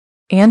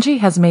Angie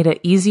has made it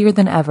easier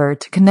than ever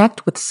to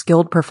connect with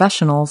skilled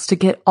professionals to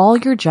get all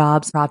your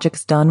jobs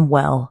projects done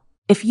well.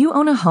 If you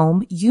own a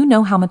home, you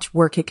know how much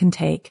work it can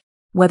take,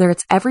 whether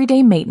it's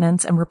everyday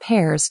maintenance and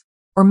repairs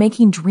or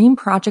making dream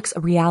projects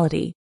a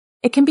reality.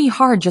 It can be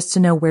hard just to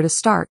know where to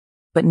start,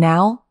 but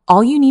now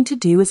all you need to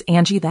do is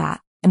Angie that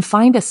and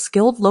find a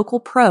skilled local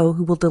pro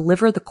who will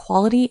deliver the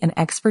quality and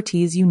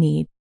expertise you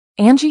need.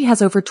 Angie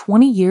has over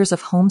 20 years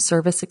of home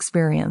service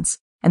experience,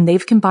 and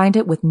they've combined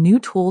it with new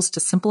tools to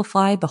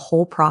simplify the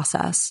whole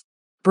process.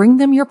 Bring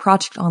them your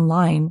project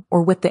online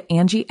or with the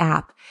Angie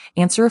app,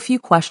 answer a few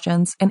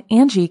questions, and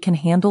Angie can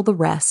handle the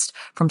rest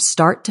from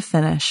start to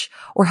finish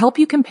or help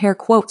you compare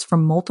quotes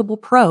from multiple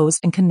pros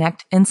and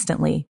connect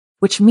instantly,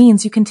 which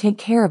means you can take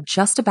care of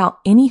just about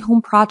any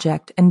home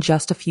project in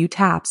just a few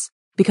taps.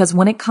 Because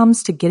when it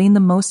comes to getting the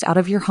most out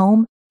of your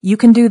home, you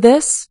can do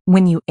this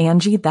when you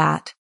Angie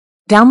that.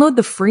 Download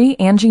the free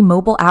Angie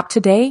mobile app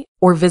today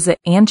or visit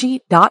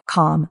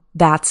Angie.com.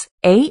 That's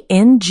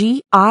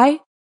ANGI.com.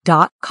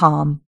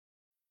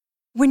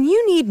 When you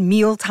need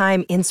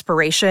mealtime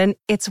inspiration,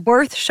 it's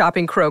worth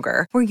shopping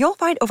Kroger, where you'll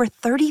find over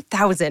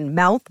 30,000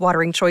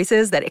 mouth-watering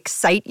choices that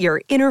excite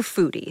your inner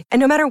foodie. And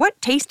no matter what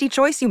tasty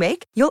choice you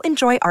make, you'll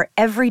enjoy our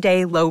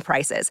everyday low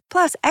prices,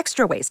 plus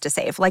extra ways to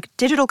save, like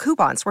digital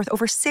coupons worth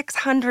over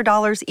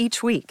 $600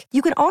 each week.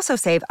 You can also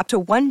save up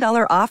to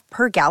 $1 off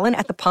per gallon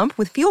at the pump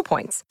with fuel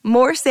points.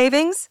 More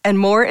savings and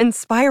more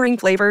inspiring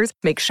flavors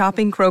make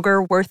shopping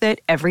Kroger worth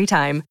it every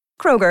time.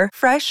 Kroger,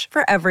 fresh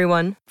for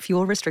everyone.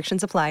 Fuel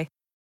restrictions apply.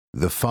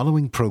 The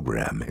following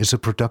program is a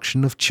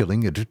production of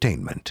Chilling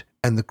Entertainment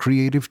and the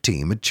creative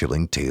team at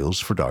Chilling Tales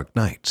for Dark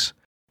Nights,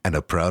 and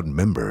a proud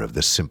member of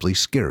the Simply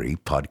Scary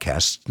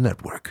Podcasts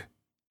Network.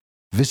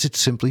 Visit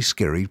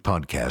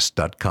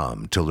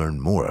simplyscarypodcast.com to learn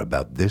more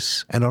about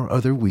this and our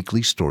other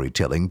weekly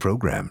storytelling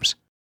programs,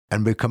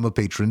 and become a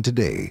patron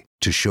today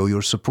to show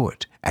your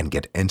support and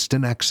get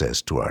instant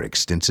access to our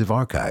extensive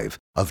archive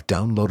of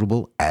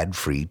downloadable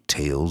ad-free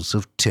tales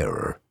of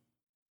terror.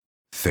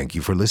 Thank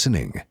you for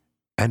listening.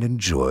 And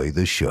enjoy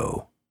the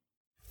show.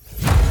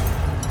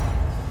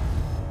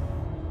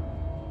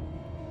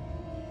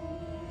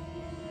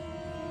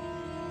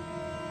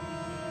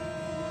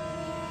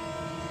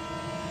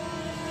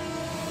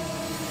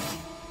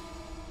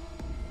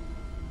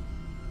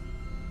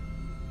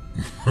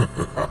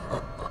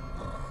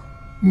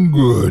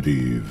 Good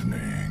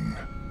evening.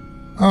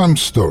 I'm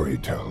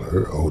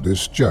storyteller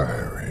Otis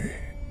Gyrie,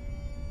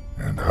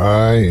 and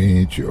I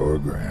ain't your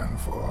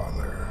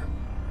grandfather.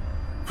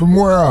 From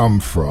where I'm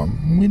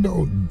from, we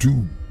don't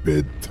do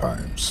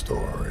bedtime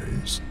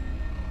stories.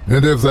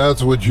 And if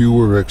that's what you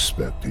were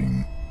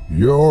expecting,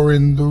 you're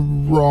in the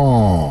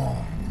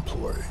wrong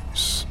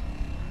place.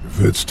 If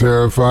it's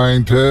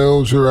terrifying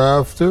tales you're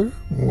after,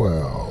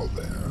 well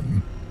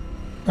then,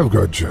 I've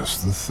got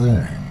just the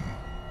thing.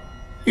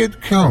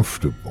 Get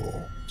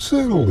comfortable,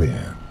 settle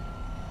in,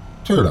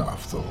 turn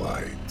off the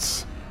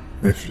lights,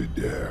 if you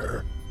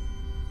dare.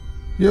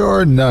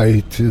 Your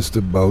night is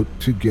about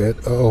to get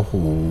a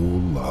whole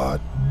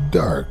lot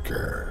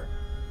darker.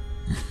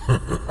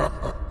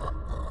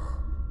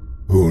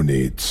 Who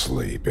needs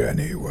sleep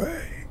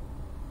anyway?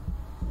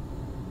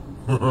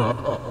 Ha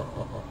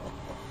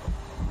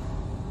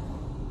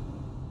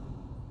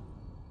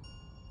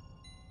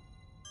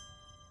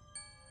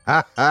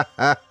ha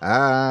ha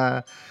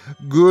ha!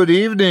 Good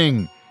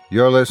evening.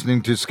 You're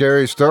listening to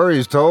Scary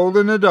Stories Told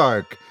in the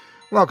Dark.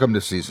 Welcome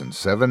to Season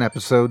 7,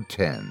 Episode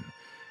 10.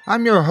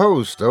 I'm your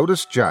host,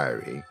 Otis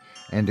Gyrie,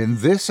 and in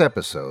this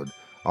episode,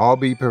 I'll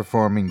be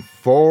performing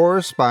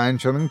 4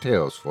 spine-chilling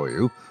tales for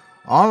you,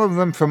 all of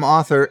them from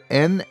author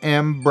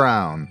N.M.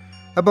 Brown,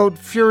 about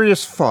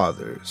furious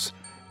fathers,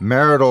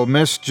 marital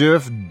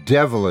mischief,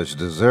 devilish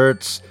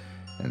desserts,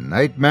 and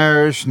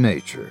nightmarish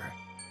nature.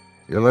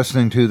 You're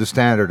listening to the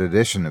standard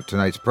edition of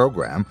tonight's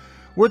program,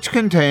 which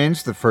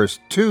contains the first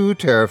 2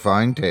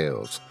 terrifying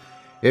tales.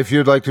 If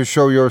you'd like to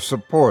show your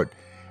support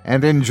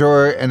and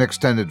enjoy an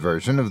extended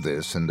version of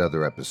this and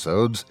other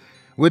episodes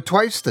with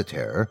twice the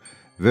terror,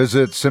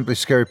 visit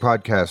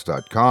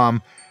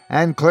simplyscarypodcast.com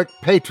and click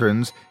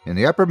Patrons in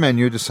the upper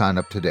menu to sign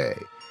up today.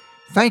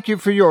 Thank you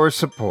for your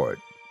support.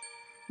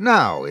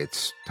 Now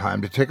it's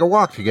time to take a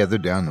walk together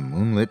down the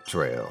moonlit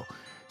trail.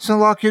 So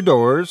lock your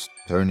doors,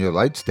 turn your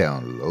lights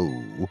down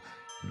low,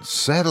 and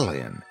settle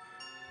in.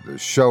 The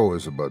show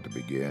is about to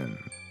begin.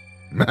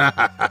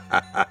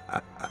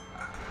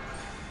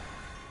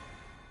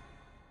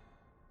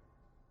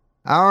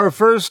 Our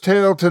first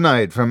tale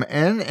tonight from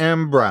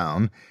N.M.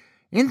 Brown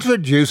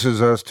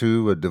introduces us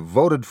to a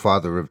devoted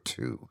father of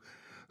 2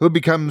 who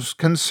becomes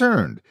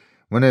concerned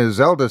when his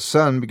eldest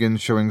son begins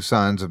showing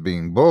signs of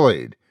being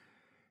bullied.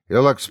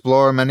 He'll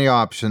explore many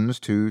options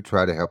to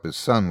try to help his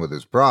son with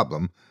his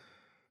problem,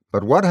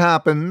 but what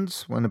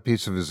happens when a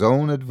piece of his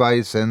own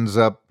advice ends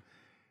up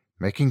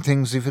making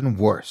things even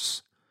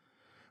worse?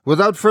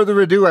 Without further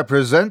ado, I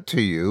present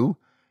to you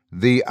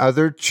The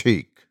Other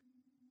Cheek.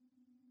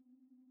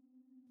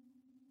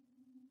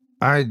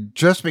 I'd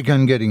just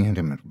begun getting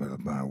intimate with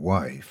my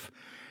wife,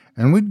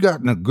 and we'd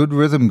gotten a good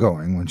rhythm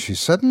going when she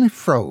suddenly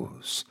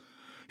froze.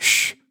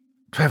 "Shh!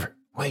 Trevor,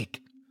 wait!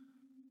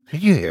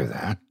 Did you hear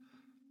that?"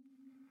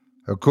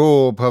 A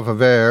cool puff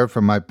of air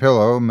from my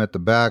pillow met the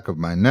back of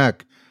my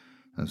neck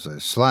as I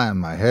slammed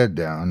my head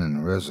down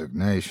in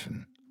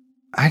resignation.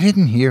 "I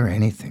didn't hear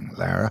anything,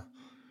 Lara,"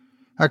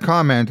 I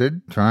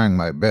commented, trying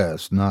my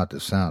best not to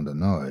sound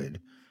annoyed.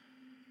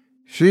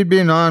 She'd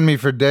been on me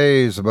for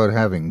days about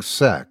having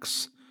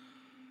sex.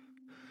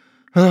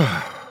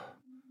 Now,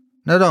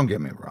 don't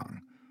get me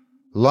wrong.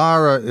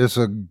 Lara is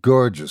a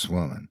gorgeous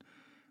woman.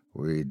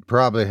 We'd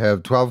probably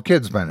have 12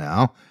 kids by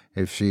now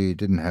if she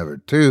didn't have her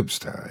tubes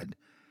tied.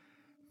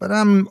 But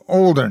I'm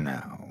older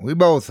now. We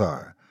both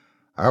are.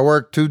 I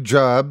work 2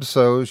 jobs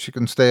so she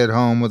can stay at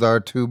home with our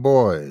 2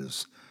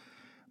 boys.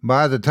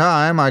 By the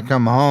time I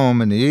come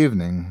home in the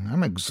evening,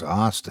 I'm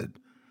exhausted.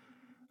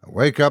 I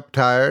wake up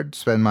tired,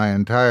 spend my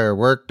entire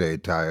workday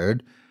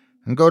tired,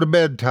 and go to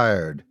bed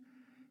tired.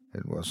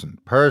 It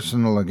wasn't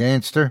personal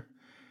against her.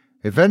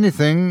 If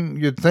anything,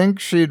 you'd think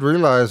she'd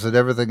realize that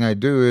everything I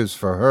do is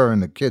for her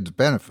and the kids'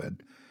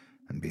 benefit,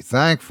 and be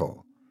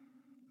thankful.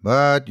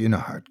 But you know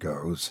how it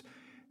goes.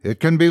 It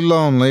can be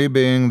lonely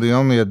being the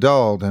only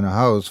adult in a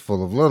house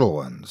full of little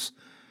ones,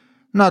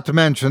 not to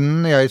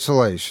mention the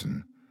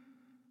isolation.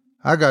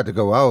 I got to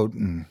go out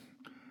and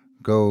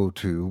go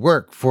to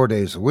work 4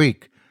 days a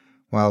week,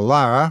 while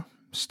Lara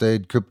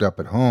stayed cooped up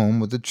at home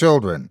with the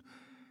children.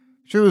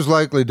 She was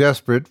likely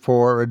desperate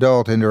for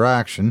adult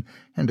interaction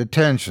and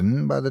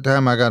attention by the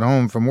time I got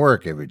home from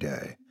work every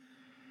day.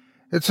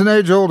 It's an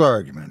age-old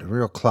argument, a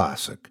real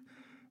classic.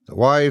 The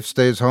wife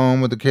stays home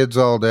with the kids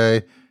all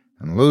day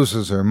and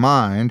loses her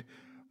mind,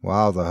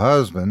 while the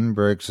husband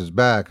breaks his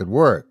back at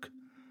work.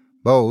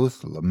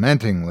 Both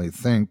lamentingly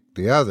think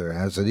the other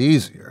has it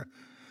easier,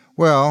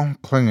 well,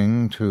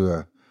 clinging to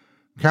a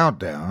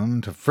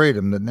countdown to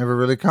freedom that never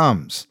really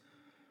comes.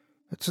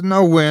 It's a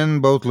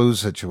no-win, both-lose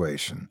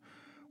situation,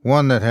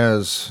 one that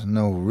has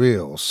no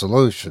real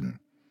solution.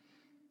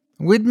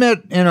 We'd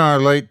met in our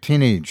late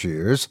teenage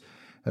years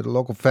at a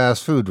local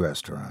fast food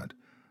restaurant.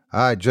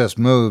 I'd just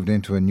moved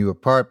into a new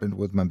apartment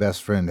with my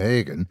best friend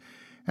Hagen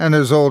and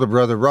his older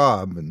brother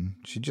Rob, and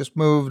she just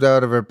moved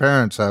out of her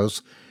parents'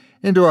 house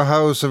into a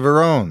house of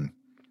her own.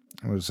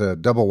 It was a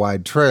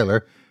double-wide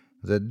trailer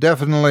that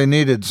definitely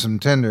needed some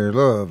tender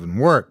love and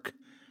work.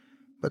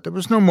 But there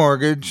was no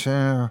mortgage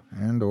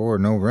and or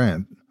no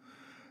rent.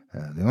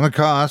 The only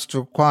costs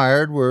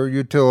required were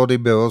utility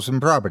bills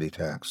and property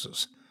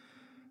taxes.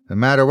 No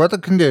matter what the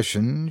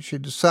condition, she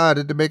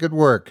decided to make it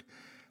work,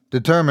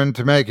 determined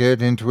to make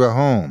it into a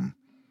home.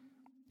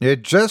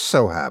 It just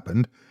so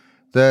happened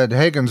that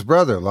Hagen's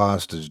brother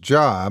lost his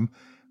job,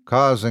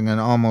 causing an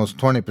almost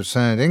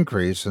 20%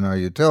 increase in our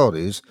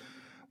utilities,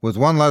 with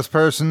one less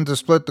person to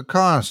split the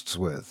costs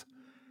with.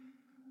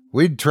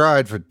 We'd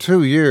tried for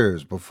 2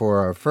 years before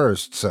our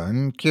first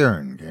son,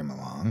 Kieran, came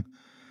along.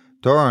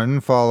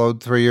 Doran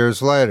followed 3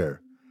 years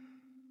later.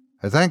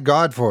 I thank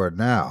God for it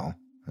now.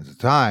 At the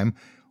time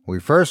we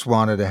first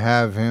wanted to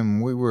have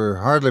him, we were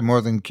hardly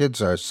more than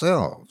kids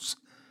ourselves.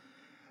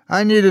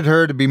 I needed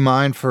her to be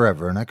mine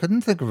forever, and I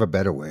couldn't think of a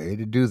better way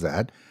to do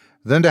that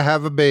than to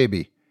have a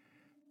baby.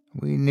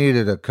 We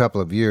needed a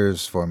couple of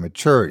years for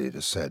maturity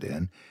to set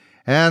in,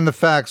 and the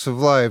facts of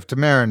life to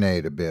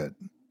marinate a bit.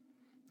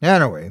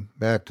 Anyway,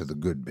 back to the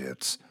good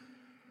bits.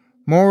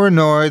 More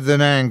annoyed than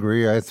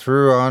angry, I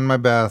threw on my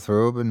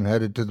bathrobe and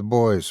headed to the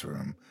boys'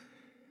 room.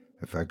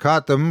 If I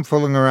caught them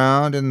fooling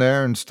around in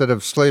there instead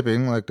of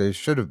sleeping like they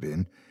should have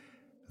been,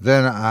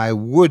 then I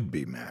would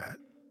be mad.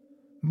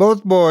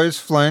 Both boys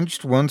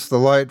flinched once the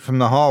light from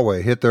the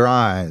hallway hit their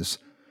eyes.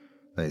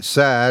 They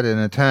sat in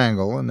a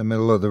tangle in the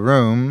middle of the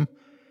room,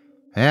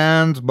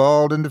 hands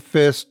balled into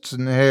fists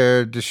and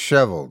hair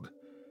disheveled.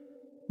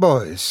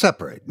 "Boys,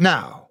 separate,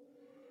 now!"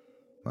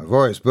 My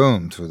voice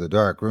boomed through the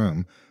dark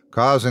room,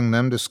 causing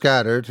them to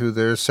scatter to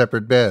their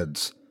separate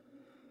beds.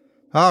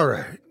 "All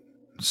right,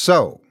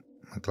 so,"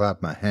 I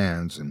clapped my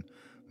hands in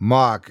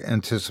mock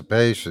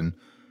anticipation,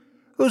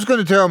 "who's going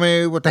to tell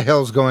me what the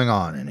hell's going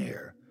on in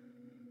here?"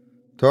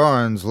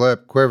 Torrens'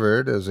 lip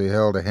quivered as he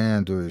held a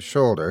hand to his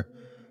shoulder,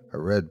 a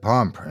red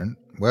palm print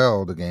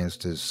welled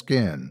against his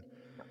skin.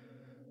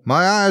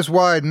 My eyes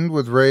widened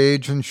with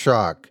rage and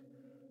shock.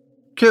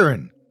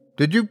 "Kieran,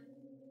 did you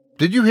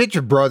hit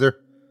your brother?"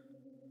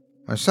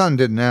 My son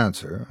didn't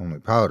answer, only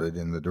pouted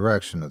in the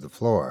direction of the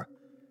floor.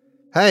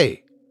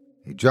 "Hey!"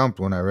 He jumped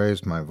when I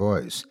raised my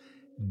voice.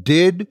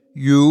 "Did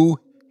you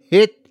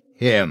hit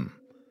him?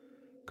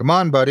 Come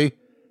on, buddy.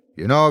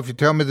 You know, if you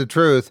tell me the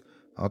truth,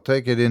 I'll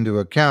take it into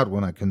account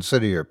when I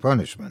consider your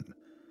punishment."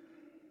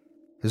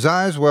 His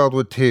eyes welled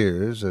with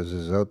tears as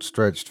his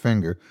outstretched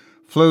finger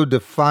flew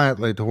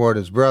defiantly toward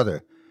his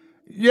brother.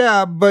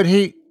 "Yeah, but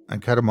he—" I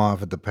cut him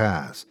off at the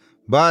pass.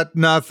 "But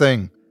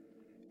nothing.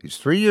 He's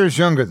 3 years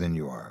younger than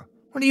you are.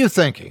 What are you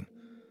thinking?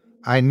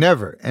 I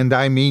never, and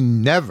I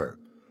mean never,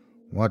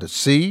 want to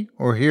see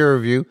or hear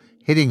of you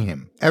hitting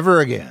him ever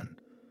again.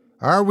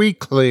 Are we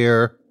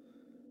clear?"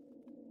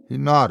 He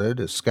nodded,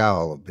 a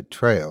scowl of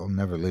betrayal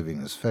never leaving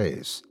his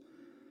face.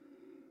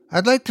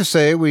 I'd like to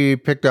say we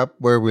picked up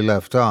where we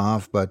left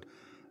off, but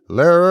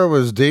Lara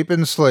was deep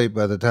in sleep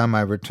by the time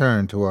I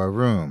returned to our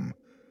room.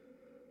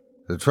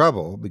 The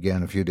trouble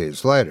began a few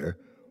days later,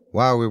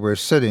 while we were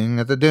sitting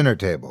at the dinner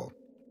table.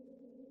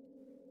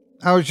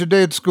 "How was your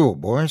day at school,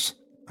 boys?"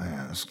 I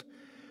asked,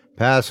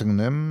 passing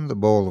them the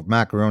bowl of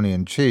macaroni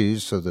and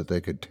cheese so that they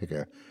could take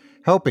a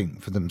helping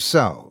for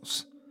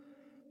themselves.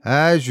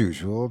 As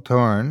usual,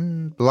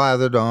 Torn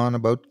blathered on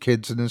about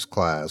kids in his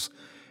class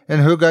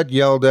and who got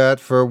yelled at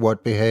for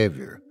what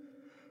behavior.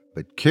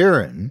 But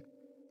Kieran,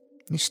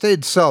 he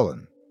stayed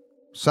sullen,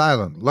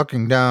 silent,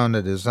 looking down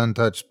at his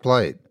untouched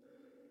plate.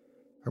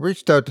 I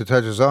reached out to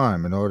touch his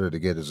arm in order to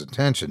get his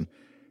attention,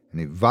 and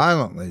he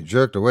violently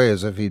jerked away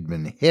as if he'd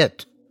been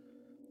hit.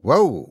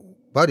 "Whoa,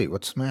 buddy,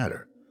 what's the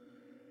matter?"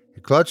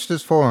 He clutched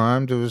his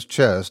forearm to his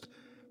chest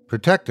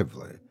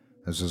protectively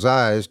as his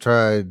eyes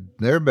tried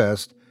their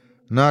best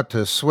not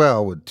to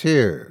swell with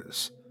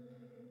tears.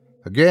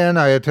 Again,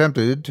 I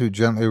attempted to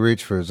gently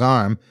reach for his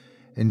arm,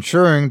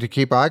 ensuring to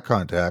keep eye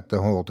contact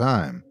the whole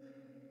time.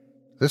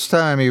 This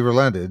time he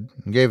relented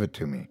and gave it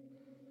to me.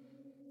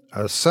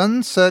 A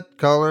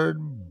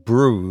sunset-colored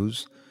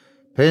bruise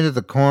painted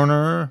the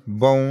corner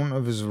bone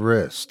of his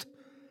wrist.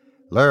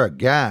 Lara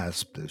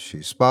gasped as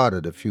she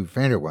spotted a few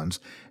fainter ones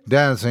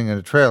dancing in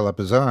a trail up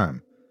his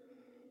arm.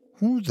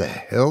 "Who the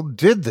hell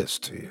did this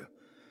to you?"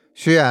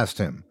 she asked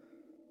him,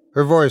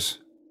 her voice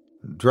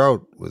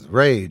drought with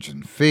rage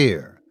and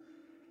fear.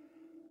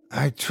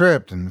 "I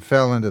tripped and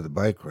fell into the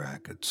bike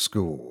rack at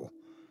school.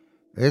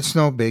 It's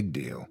no big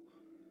deal,"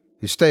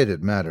 he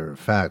stated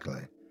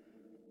matter-of-factly.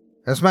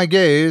 As my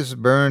gaze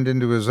burned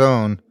into his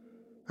own,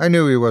 I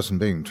knew he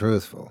wasn't being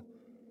truthful.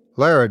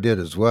 Lara did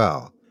as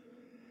well.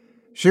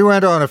 She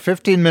went on a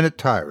 15-minute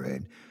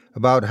tirade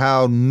about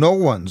how no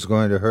one's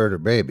going to hurt her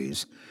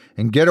babies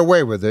and get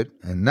away with it,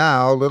 and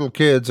now little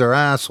kids are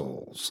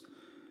assholes.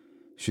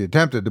 She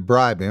attempted to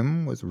bribe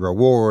him with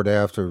reward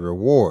after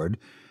reward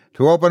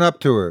to open up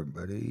to her,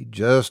 but he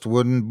just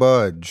wouldn't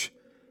budge.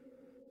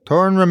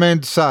 Torn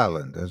remained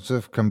silent, as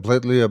if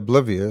completely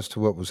oblivious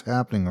to what was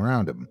happening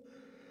around him.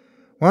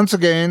 Once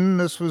again,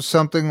 this was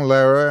something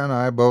Lara and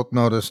I both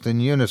noticed in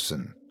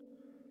unison.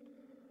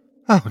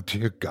 "Oh,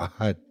 dear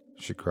God,"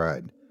 she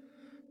cried.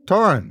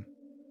 "Torn!"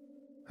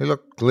 He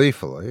looked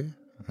gleefully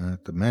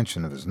at the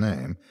mention of his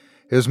name,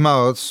 his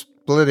mouth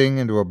splitting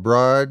into a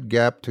broad,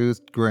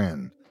 gap-toothed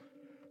grin.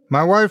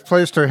 My wife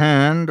placed her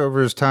hand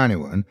over his tiny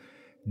one,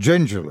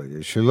 gingerly,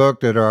 as she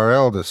looked at our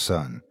eldest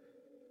son.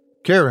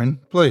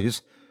 "Kieran,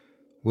 please,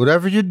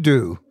 whatever you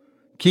do,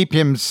 keep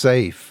him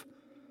safe.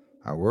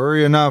 I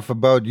worry enough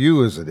about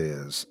you as it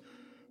is.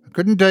 I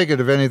couldn't take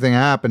it if anything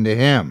happened to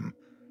him."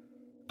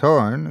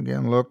 Torn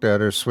again looked at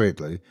her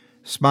sweetly,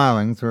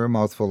 smiling through a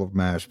mouthful of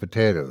mashed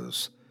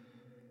potatoes.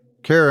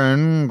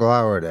 Kieran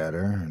glowered at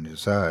her, and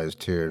his eyes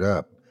teared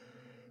up,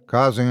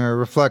 causing a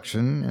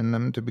reflection in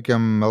them to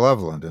become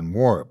malevolent and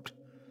warped.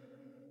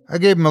 I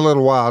gave him a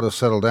little while to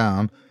settle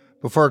down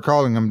before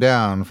calling him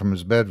down from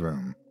his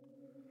bedroom.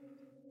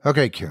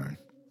 "Okay, Kieran,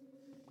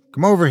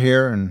 come over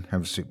here and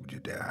have a seat with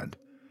your dad,"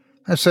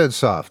 I said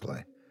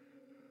softly.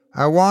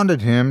 I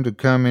wanted him to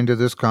come into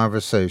this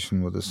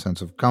conversation with a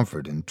sense of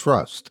comfort and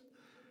trust.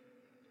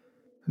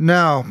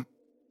 "Now,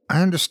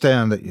 I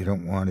understand that you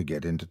don't want to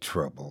get into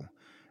trouble,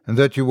 and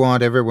that you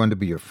want everyone to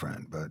be your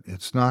friend, but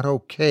it's not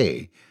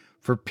okay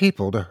for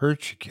people to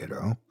hurt you,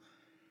 kiddo.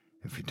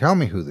 If you tell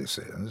me who this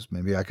is,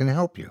 maybe I can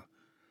help you."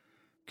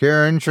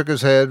 Kieran shook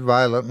his head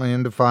violently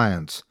in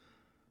defiance.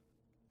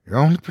 "You're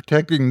only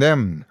protecting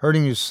them and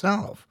hurting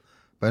yourself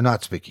by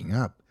not speaking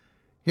up.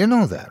 You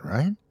know that,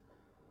 right?"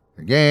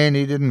 Again,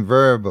 he didn't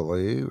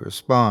verbally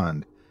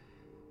respond.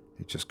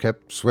 He just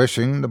kept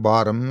swishing the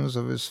bottoms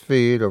of his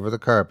feet over the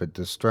carpet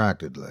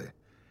distractedly.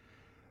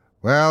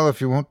 "Well, if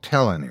you won't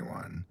tell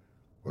anyone,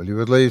 will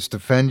you at least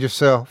defend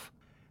yourself?"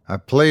 I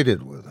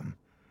pleaded with him.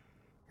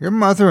 "Your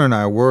mother and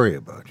I worry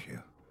about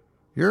you.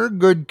 You're a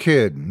good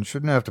kid and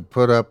shouldn't have to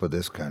put up with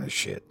this kind of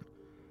shit."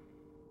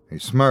 He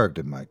smirked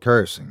at my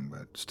cursing,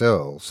 but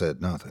still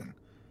said nothing.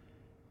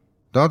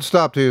 "Don't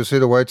stop till you see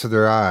the whites of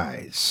their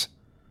eyes."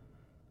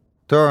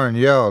 Torn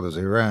yelled as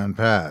he ran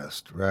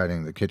past,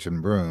 riding the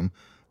kitchen broom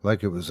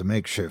like it was a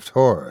makeshift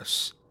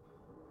horse.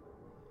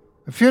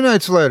 A few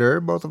nights later,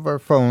 both of our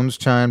phones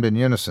chimed in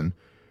unison,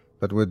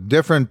 but with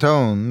different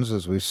tones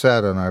as we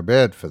sat on our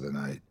bed for the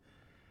night.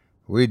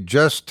 We'd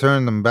just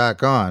turned them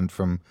back on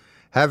from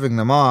having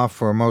them off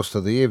for most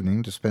of the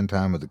evening to spend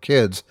time with the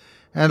kids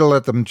and to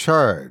let them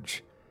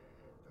charge.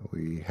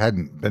 We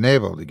hadn't been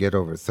able to get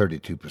over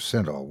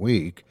 32% all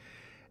week,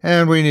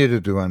 and we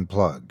needed to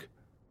unplug.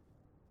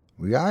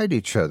 We eyed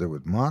each other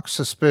with mock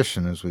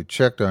suspicion as we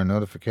checked our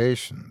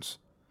notifications.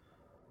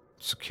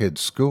 It's the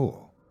kids'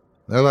 school.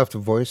 They left a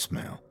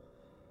voicemail.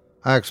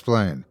 I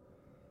explained.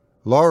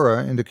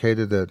 Laura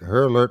indicated that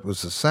her alert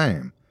was the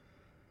same.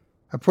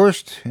 I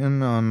pushed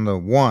in on the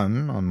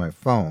 1 on my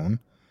phone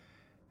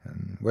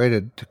and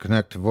waited to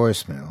connect to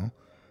voicemail,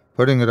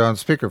 putting it on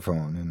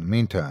speakerphone in the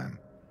meantime.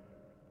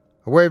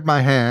 I waved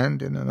my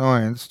hand in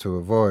annoyance to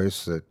a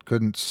voice that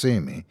couldn't see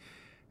me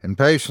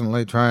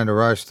impatiently trying to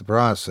rush the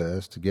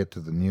process to get to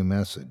the new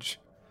message.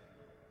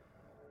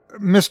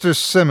 Mr.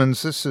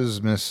 Simmons, this is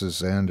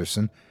Mrs.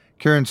 Anderson,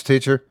 Kieran's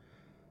teacher.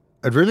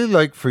 I'd really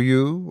like for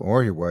you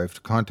or your wife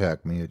to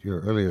contact me at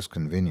your earliest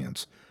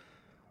convenience.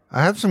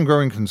 I have some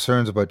growing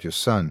concerns about your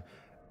son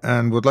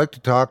and would like to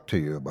talk to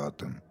you about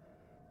them.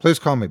 Please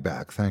call me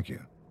back, thank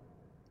you.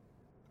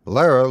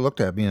 Lara looked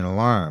at me in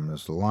alarm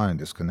as the line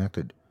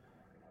disconnected.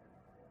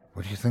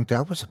 What do you think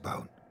that was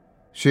about?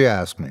 She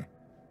asked me.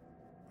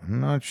 I'm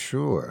not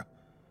sure.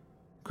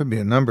 Could be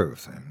a number of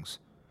things.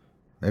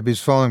 Maybe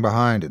he's falling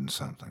behind in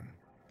something.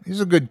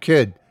 He's a good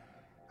kid.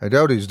 I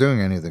doubt he's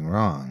doing anything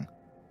wrong.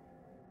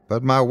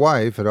 But my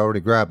wife had already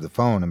grabbed the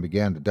phone and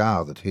began to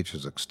dial the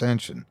teacher's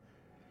extension.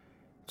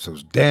 It's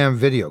those damn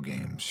video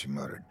games, she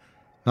muttered,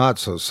 not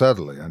so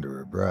subtly under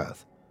her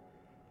breath.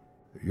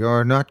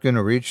 You're not going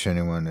to reach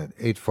anyone at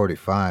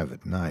 8:45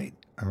 at night,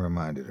 I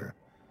reminded her.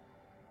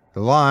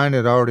 The line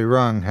had already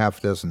rung half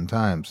a dozen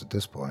times at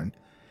this point.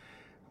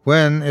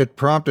 When it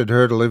prompted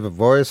her to leave a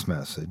voice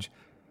message,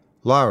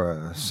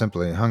 Lara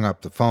simply hung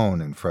up the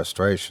phone in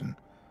frustration.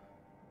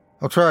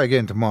 I'll try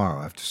again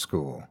tomorrow after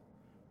school.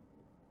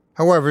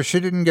 However,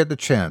 she didn't get the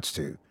chance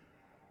to.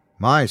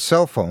 My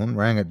cell phone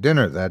rang at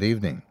dinner that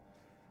evening.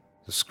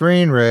 The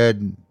screen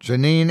read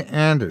Janine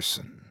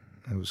Anderson.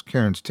 It was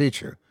Kieran's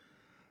teacher.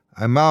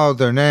 I mouthed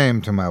their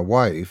name to my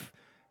wife,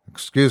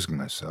 excusing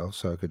myself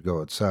so I could go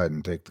outside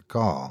and take the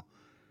call.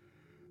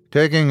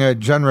 Taking a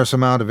generous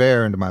amount of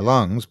air into my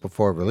lungs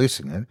before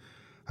releasing it,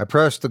 I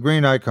pressed the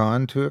green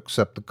icon to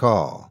accept the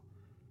call.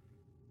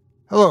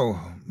 Hello,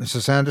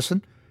 Mrs.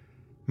 Anderson.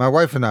 My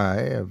wife and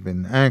I have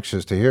been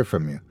anxious to hear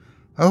from you.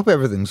 I hope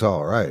everything's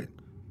all right.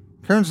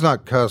 Kieran's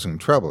not causing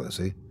trouble, is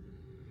he?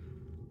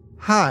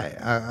 Hi,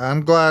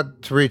 I'm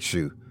glad to reach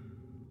you.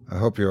 I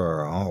hope you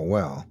are all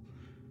well.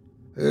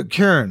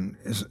 Kieran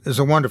is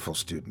a wonderful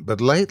student,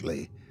 but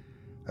lately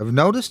I've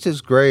noticed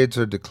his grades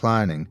are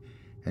declining,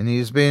 and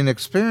he's been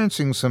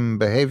experiencing some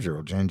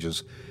behavioral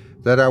changes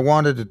that I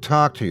wanted to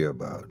talk to you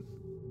about.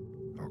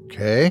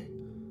 Okay,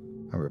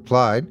 I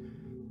replied,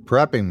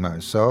 prepping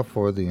myself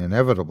for the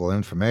inevitable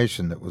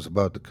information that was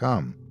about to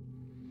come.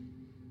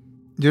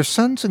 Your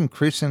son's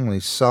increasingly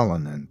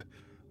sullen and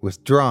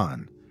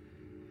withdrawn.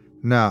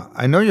 Now,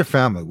 I know your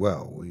family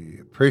well. We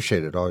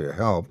appreciated all your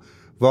help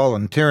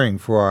volunteering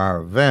for our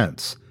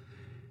events.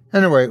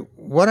 Anyway,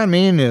 what I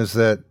mean is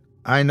that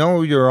I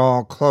know you're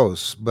all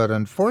close, but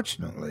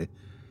unfortunately,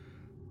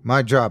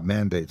 my job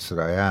mandates that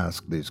I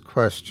ask these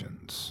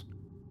questions.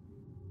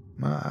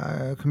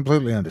 I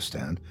completely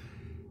understand,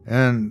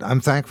 and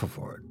I'm thankful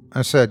for it,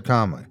 I said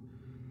calmly.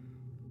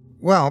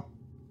 Well,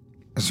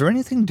 is there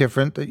anything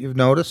different that you've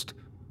noticed?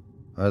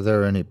 Are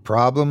there any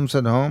problems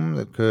at home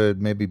that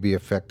could maybe be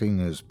affecting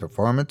his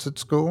performance at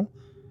school?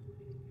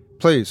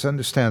 Please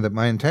understand that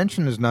my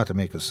intention is not to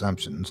make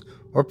assumptions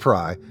or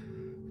pry,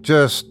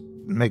 just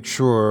make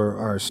sure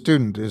our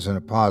student is in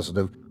a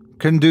positive,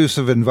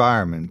 conducive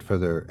environment for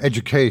their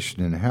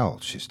education and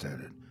health, she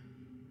stated.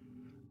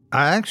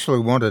 I actually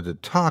wanted to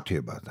talk to you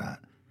about that.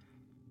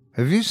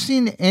 Have you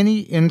seen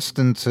any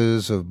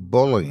instances of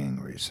bullying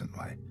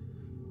recently?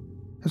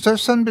 Has our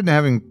son been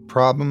having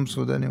problems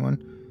with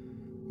anyone?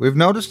 We've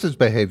noticed his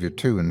behavior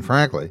too, and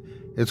frankly,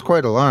 it's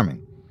quite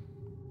alarming.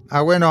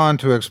 I went on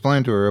to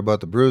explain to her about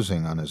the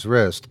bruising on his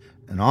wrist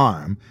and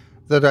arm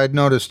that I'd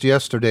noticed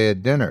yesterday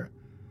at dinner.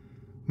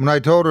 When I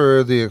told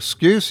her the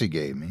excuse he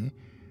gave me,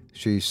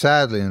 she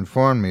sadly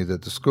informed me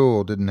that the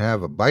school didn't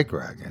have a bike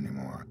rack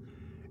anymore.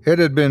 It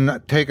had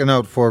been taken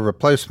out for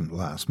replacement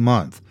last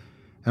month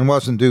and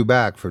wasn't due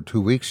back for 2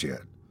 weeks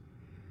yet.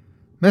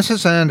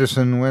 Mrs.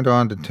 Anderson went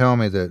on to tell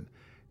me that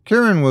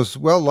Kieran was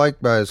well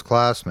liked by his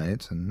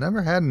classmates and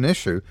never had an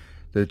issue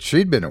that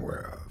she'd been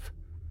aware of.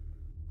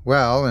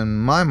 Well, in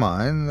my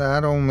mind,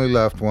 that only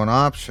left one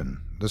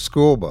option, the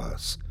school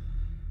bus.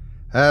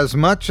 As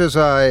much as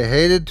I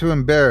hated to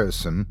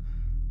embarrass him,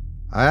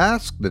 I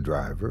asked the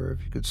driver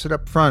if he could sit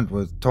up front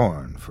with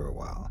Torn for a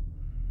while.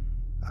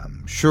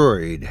 I'm sure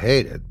he'd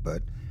hate it,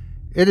 but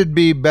it'd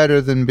be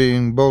better than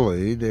being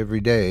bullied every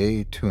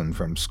day to and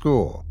from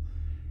school.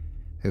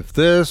 If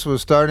this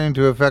was starting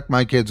to affect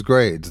my kid's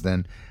grades,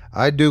 then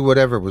I'd do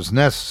whatever was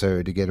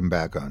necessary to get him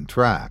back on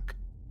track.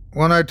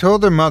 When I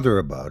told their mother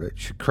about it,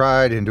 she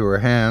cried into her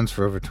hands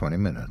for over 20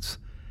 minutes.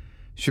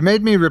 She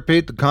made me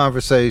repeat the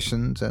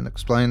conversations and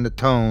explain the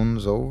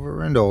tones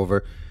over and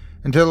over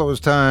until it was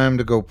time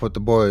to go put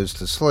the boys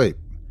to sleep.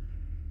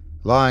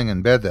 Lying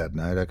in bed that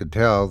night, I could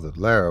tell that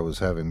Lara was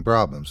having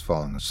problems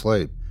falling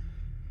asleep.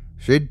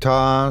 She'd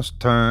tossed,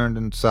 turned,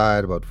 and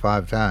sighed about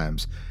 5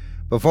 times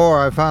before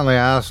I finally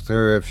asked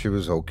her if she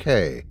was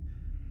okay.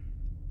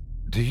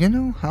 Do you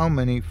know how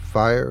many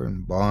fire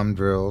and bomb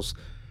drills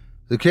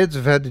the kids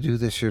have had to do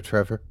this year,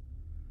 Trevor?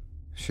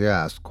 She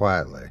asked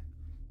quietly.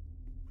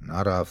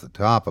 Not off the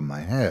top of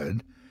my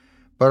head,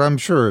 but I'm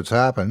sure it's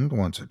happened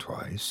once or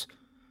twice,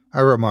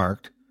 I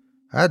remarked.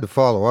 I had to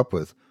follow up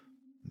with,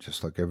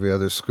 just like every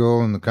other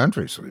school in the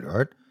country,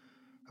 sweetheart,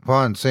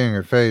 upon seeing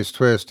her face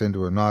twist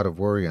into a knot of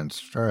worry and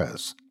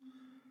stress.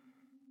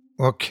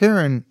 Well,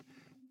 Kieran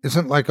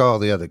isn't like all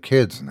the other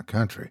kids in the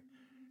country.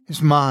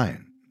 He's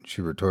mine, she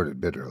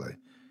retorted bitterly.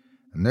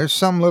 And there's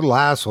some little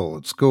asshole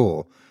at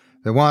school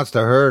that wants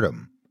to hurt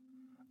him.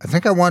 I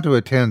think I want to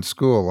attend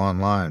school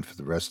online for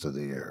the rest of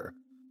the year.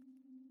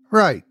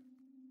 Right.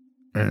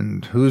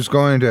 And who's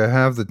going to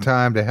have the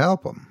time to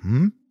help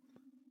him,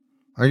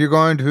 Are you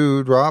going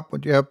to drop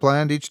what you have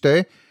planned each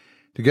day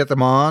to get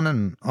them on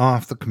and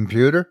off the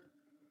computer?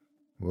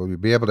 Will you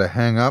be able to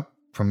hang up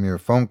from your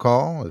phone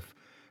call if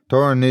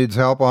Torin needs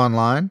help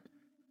online?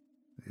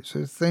 These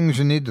are things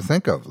you need to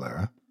think of,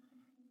 Lara.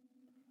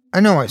 I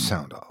know I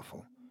sound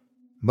awful,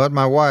 but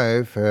my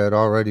wife had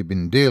already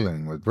been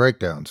dealing with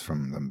breakdowns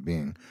from them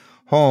being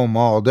home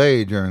all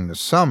day during the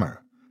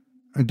summer.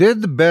 I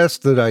did the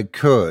best that I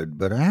could,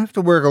 but I have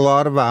to work a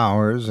lot of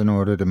hours in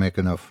order to make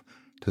enough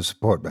to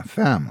support my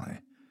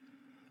family.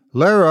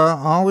 Lara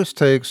always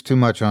takes too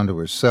much onto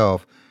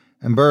herself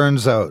and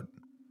burns out.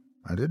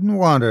 I didn't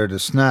want her to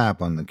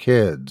snap on the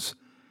kids.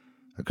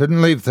 I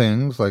couldn't leave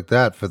things like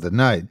that for the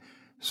night,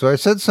 so I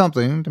said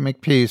something to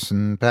make peace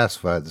and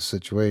pacify the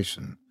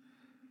situation.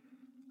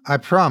 I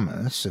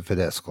promise, if it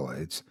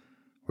escalates,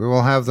 we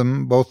will have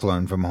them both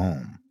learn from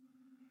home.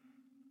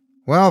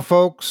 Well,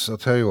 folks, I'll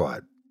tell you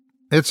what.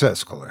 It's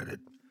escalated.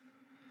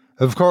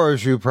 Of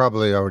course, you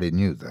probably already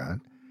knew that.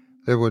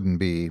 There wouldn't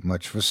be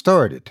much of a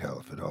story to tell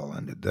if it all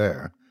ended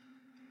there.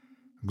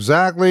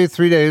 Exactly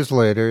 3 days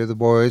later, the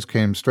boys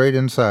came straight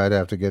inside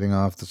after getting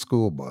off the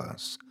school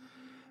bus.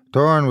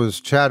 Torin was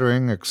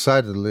chattering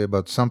excitedly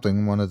about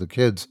something one of the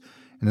kids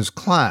in his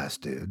class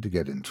did to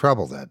get in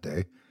trouble that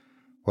day,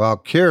 while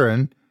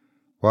Kieran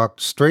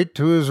walked straight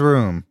to his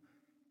room.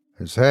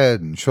 His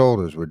head and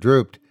shoulders were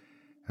drooped,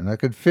 and I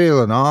could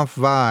feel an off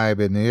vibe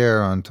in the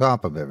air on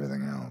top of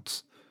everything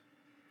else.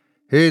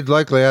 He'd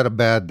likely had a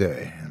bad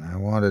day, and I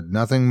wanted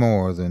nothing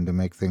more than to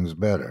make things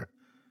better.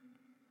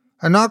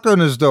 I knocked on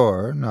his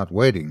door, not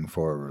waiting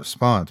for a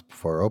response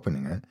before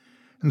opening it,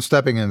 and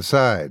stepping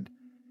inside.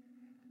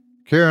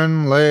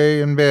 Kieran lay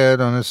in bed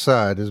on his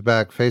side, his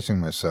back facing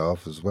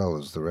myself as well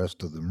as the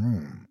rest of the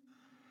room.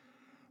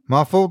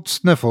 Muffled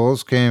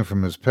sniffles came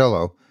from his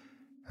pillow,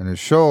 and his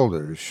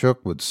shoulders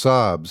shook with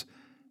sobs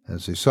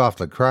as he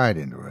softly cried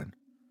into it.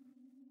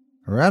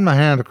 I ran my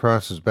hand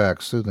across his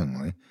back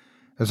soothingly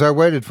as I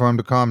waited for him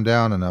to calm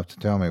down enough to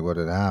tell me what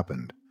had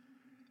happened.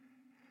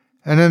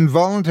 An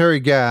involuntary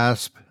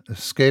gasp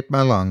escaped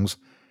my lungs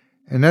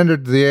and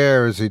entered the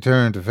air as he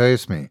turned to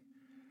face me.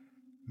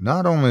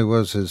 Not only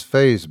was his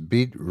face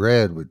beet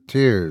red with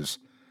tears,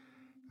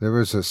 there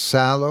was a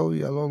sallow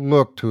yellow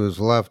look to his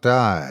left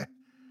eye.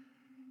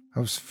 I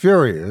was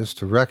furious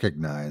to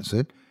recognize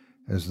it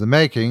as the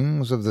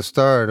makings of the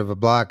start of a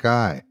black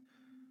eye.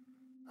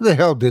 Who the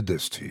hell did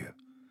this to you?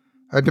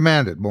 I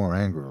demanded more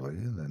angrily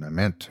than I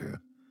meant to.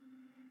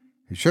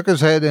 He shook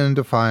his head in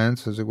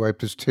defiance as he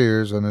wiped his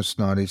tears on his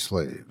snotty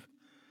sleeve.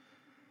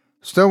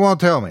 Still won't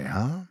tell me,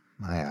 huh?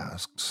 I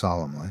asked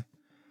solemnly.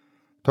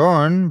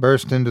 Torin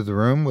burst into the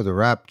room with a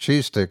wrapped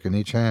cheese stick in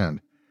each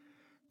hand.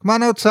 Come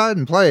on outside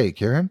and play,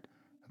 Kieran.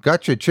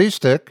 Got your cheese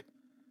stick.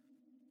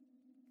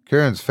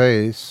 Kieran's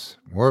face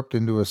warped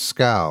into a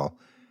scowl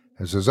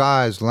as his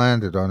eyes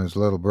landed on his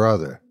little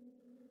brother.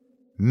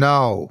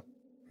 No,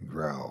 he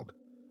growled.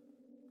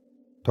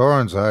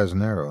 Torin's eyes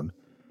narrowed,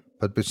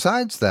 but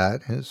besides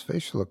that, his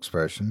facial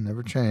expression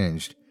never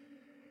changed.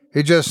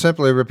 He just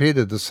simply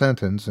repeated the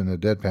sentence in a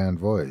deadpan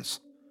voice.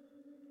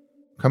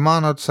 Come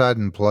on outside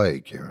and play,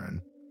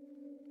 Kieran.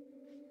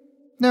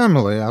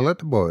 Normally, I let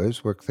the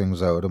boys work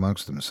things out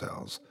amongst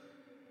themselves,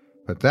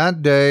 but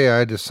that day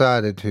I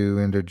decided to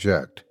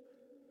interject.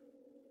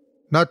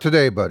 Not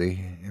today,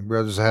 buddy. Your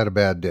brother's had a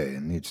bad day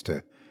and needs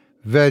to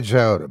veg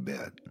out a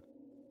bit.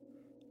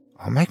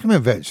 I'll make him a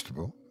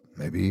vegetable,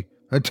 maybe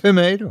a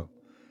tomato.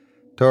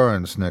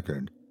 Torin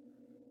snickered.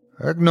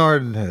 I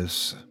ignored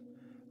his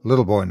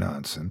little boy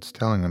nonsense,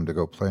 telling him to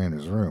go play in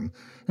his room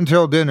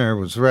until dinner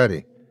was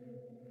ready.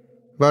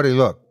 Buddy,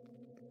 look,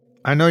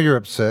 I know you're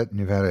upset and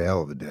you've had a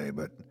hell of a day,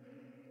 but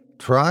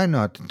try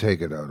not to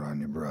take it out on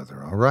your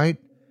brother, all right?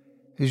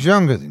 He's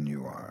younger than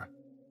you are.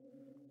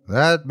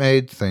 That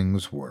made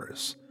things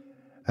worse.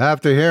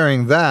 After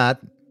hearing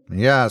that,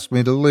 he asked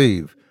me to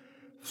leave,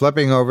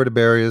 flipping over to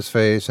bury his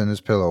face in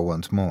his pillow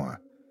once more.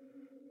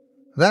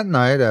 That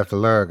night, after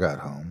Lara got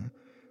home,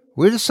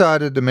 we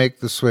decided to make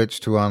the switch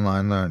to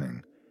online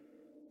learning.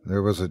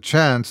 There was a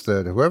chance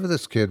that whoever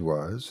this kid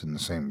was, in the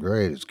same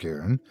grade as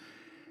Kieran,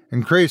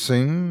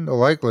 increasing the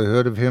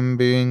likelihood of him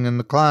being in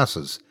the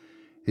classes,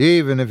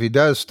 even if he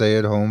does stay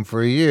at home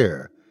for a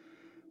year.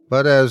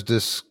 But as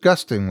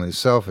disgustingly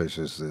selfish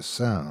as this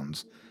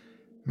sounds,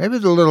 maybe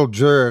the little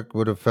jerk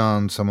would have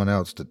found someone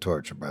else to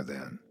torture by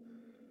then.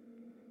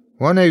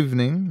 One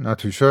evening, not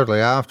too shortly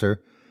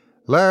after,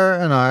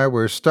 Lara and I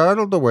were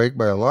startled awake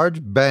by a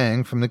large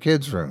bang from the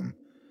kids' room.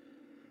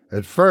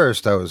 At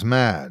first I was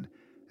mad.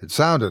 It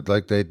sounded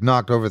like they'd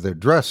knocked over their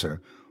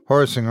dresser,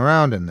 horsing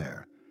around in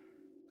there.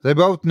 They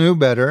both knew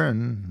better,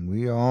 and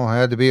we all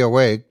had to be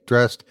awake,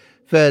 dressed,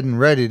 fed, and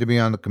ready to be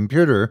on the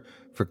computer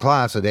for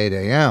class at 8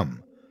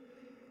 a.m.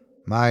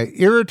 My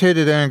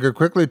irritated anger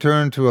quickly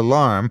turned to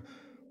alarm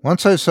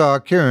once I saw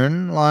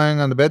Kieran lying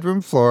on the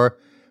bedroom floor,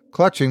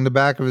 clutching the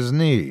back of his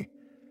knee.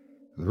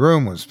 The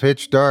room was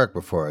pitch dark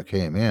before I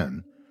came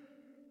in.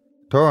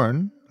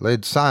 Torn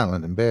laid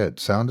silent in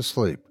bed, sound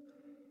asleep.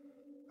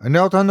 I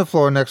knelt on the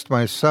floor next to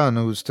my son,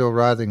 who was still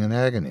writhing in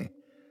agony.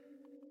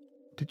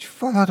 "Did you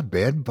fall out of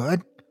bed,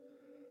 Bud?"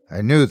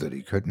 I knew that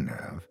he couldn't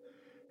have.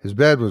 His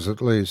bed was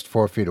at least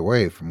 4 feet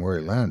away from where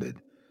he landed.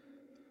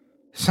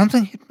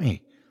 "Something hit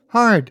me.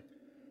 Hard."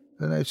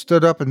 Then I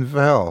stood up and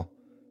fell.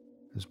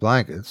 His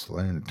blankets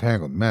lay in a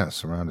tangled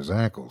mess around his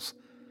ankles.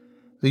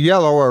 The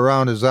yellow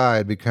around his eye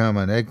had become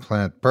an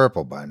eggplant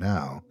purple by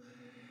now.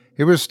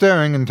 He was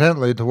staring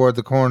intently toward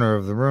the corner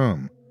of the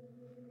room.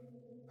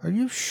 "Are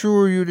you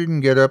sure you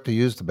didn't get up to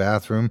use the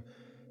bathroom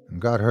and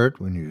got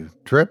hurt when you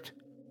tripped?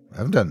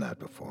 I've done that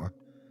before."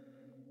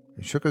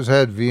 He shook his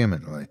head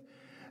vehemently,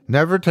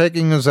 never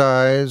taking his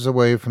eyes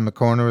away from the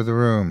corner of the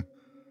room.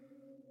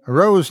 I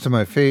rose to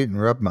my feet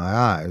and rubbed my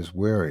eyes,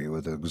 weary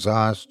with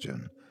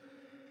exhaustion.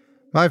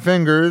 My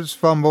fingers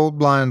fumbled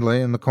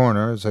blindly in the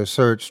corner as I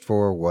searched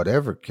for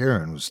whatever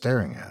Kieran was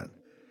staring at.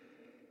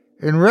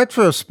 In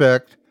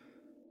retrospect,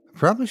 I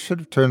probably should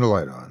have turned the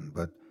light on,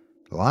 but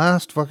the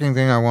last fucking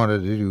thing I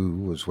wanted to do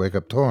was wake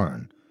up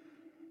Torn.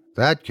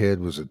 That kid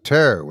was a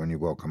terror when you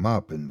woke him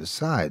up, and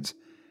besides,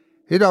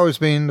 he'd always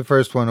been the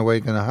first one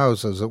awake in the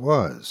house as it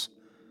was.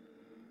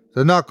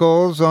 The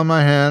knuckles on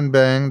my hand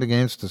banged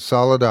against a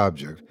solid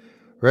object,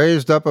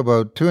 raised up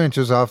about 2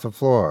 inches off the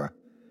floor.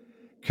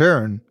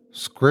 Kieran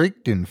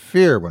squeaked in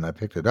fear when I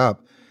picked it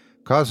up,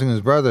 causing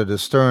his brother to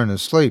stir in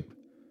his sleep.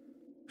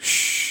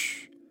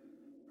 "Shh!"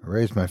 I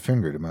raised my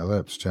finger to my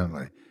lips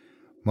gently,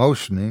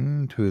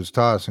 motioning to his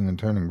tossing and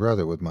turning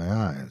brother with my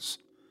eyes.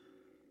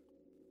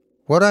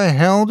 What I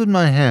held in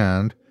my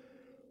hand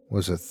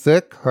was a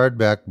thick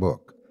hardback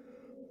book.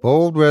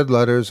 Bold red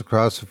letters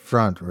across the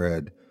front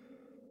read,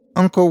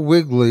 "Uncle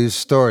Wigglily's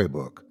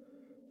Storybook,"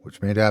 which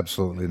made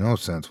absolutely no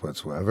sense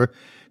whatsoever,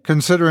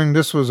 considering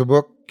this was a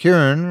book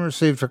Kieran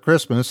received for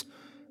Christmas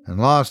and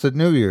lost at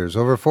New Year's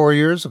over 4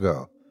 years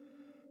ago.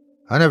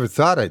 I never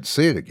thought I'd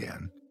see it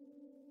again.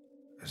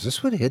 "Is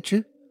this what hit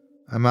you?"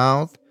 I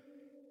mouthed.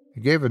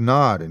 He gave a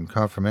nod in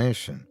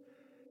confirmation.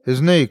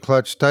 His knee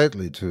clutched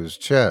tightly to his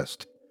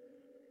chest.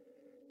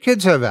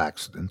 Kids have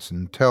accidents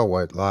and tell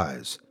white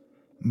lies.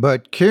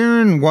 But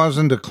Kieran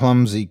wasn't a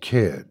clumsy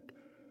kid.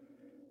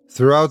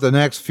 Throughout the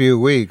next few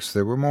weeks,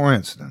 there were more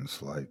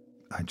incidents like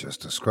I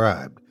just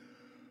described.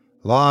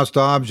 Lost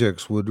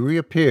objects would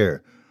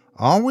reappear,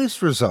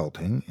 always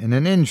resulting in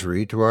an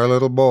injury to our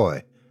little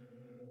boy.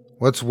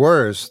 What's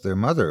worse, their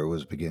mother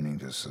was beginning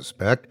to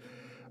suspect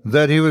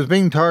that he was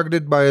being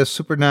targeted by a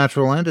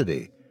supernatural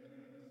entity,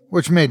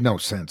 which made no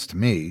sense to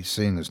me,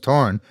 seeing as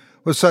Torn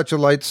was such a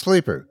light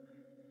sleeper.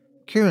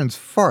 Kieran's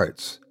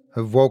farts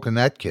have woken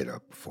that kid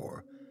up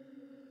before.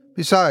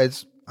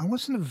 Besides, I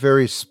wasn't a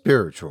very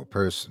spiritual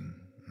person.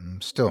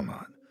 I'm still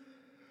not.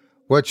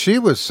 What she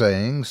was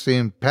saying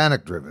seemed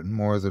panic-driven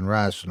more than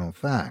rational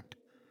fact.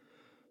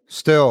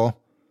 Still,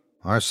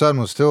 our son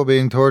was still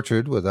being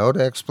tortured without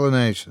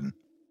explanation.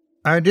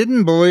 I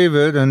didn't believe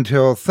it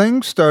until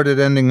things started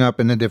ending up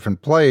in a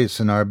different place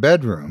in our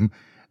bedroom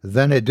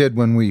than it did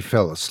when we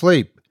fell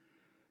asleep.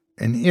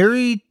 An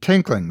eerie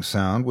tinkling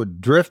sound would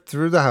drift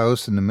through the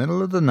house in the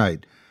middle of the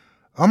night,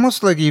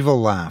 almost like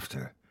evil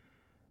laughter.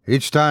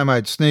 Each time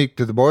I'd sneak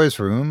to the boys'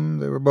 room,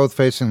 they were both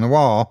facing the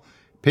wall,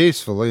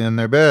 peacefully in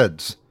their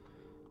beds.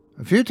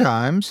 A few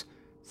times,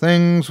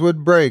 things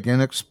would break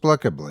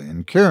inexplicably,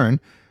 and Kieran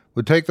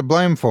would take the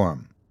blame for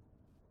them.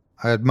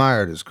 I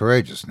admired his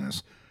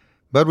courageousness,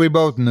 but we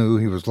both knew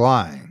he was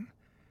lying.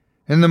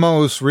 In the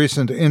most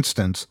recent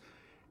instance,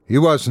 he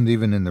wasn't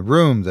even in the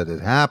room that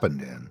it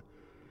happened in.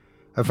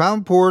 I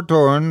found poor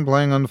Torn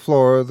playing on the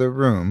floor of the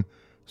room,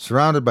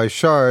 surrounded by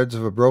shards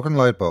of a broken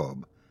light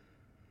bulb.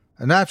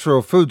 A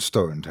natural food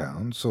store in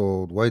town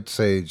sold white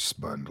sage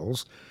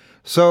bundles,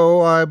 so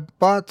I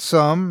bought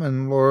some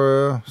and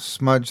Laura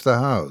smudged the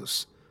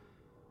house.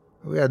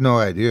 We had no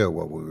idea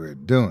what we were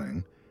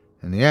doing.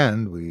 In the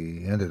end,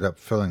 we ended up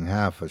filling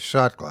half a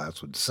shot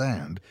glass with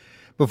sand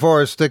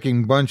before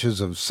sticking bunches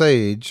of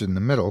sage in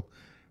the middle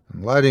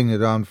and lighting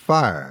it on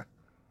fire.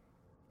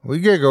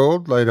 We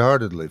giggled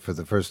lightheartedly for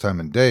the first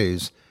time in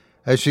days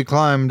as she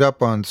climbed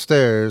up on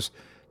stairs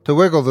to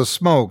wiggle the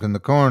smoke in the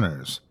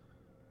corners.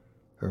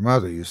 Her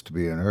mother used to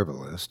be an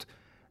herbalist,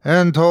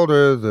 and told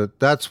her that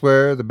that's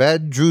where the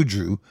bad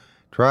juju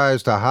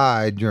tries to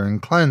hide during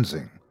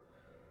cleansing.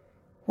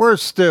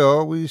 Worse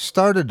still, we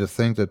started to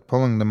think that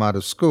pulling them out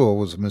of school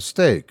was a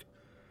mistake.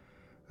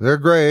 Their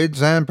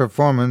grades and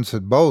performance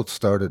had both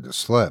started to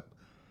slip.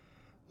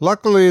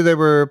 Luckily, they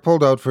were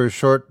pulled out for a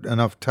short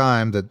enough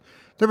time that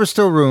there was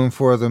still room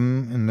for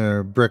them in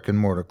their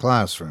brick-and-mortar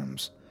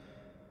classrooms.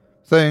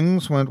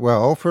 Things went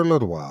well for a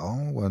little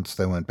while once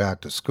they went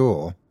back to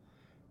school,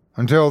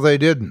 until they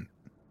didn't.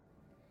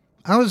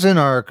 I was in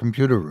our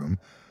computer room,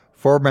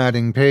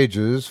 formatting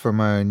pages for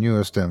my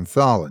newest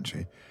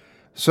anthology,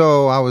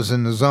 so I was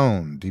in the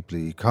zone,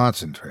 deeply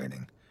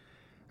concentrating.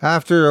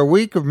 After a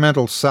week of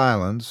mental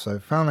silence, I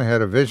finally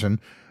had a vision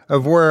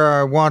of where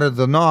I wanted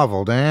the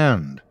novel to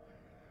end.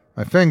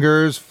 My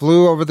fingers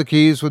flew over the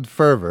keys with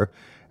fervor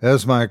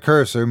as my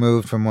cursor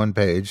moved from one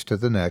page to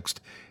the next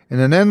in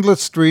an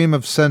endless stream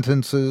of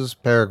sentences,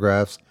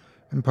 paragraphs,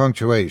 and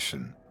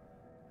punctuation.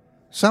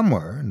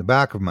 Somewhere in the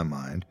back of my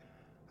mind,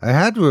 I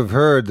had to have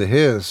heard the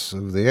hiss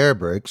of the air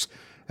brakes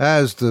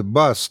as the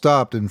bus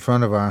stopped in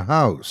front of our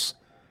house.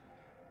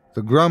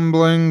 The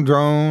grumbling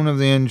drone of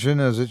the engine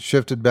as it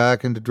shifted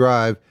back into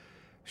drive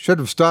should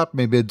have stopped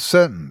me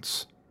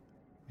mid-sentence.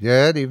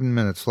 Yet, even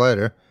minutes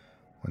later,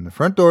 when the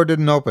front door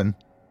didn't open,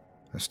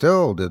 I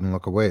still didn't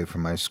look away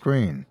from my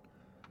screen.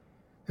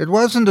 It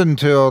wasn't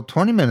until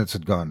 20 minutes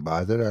had gone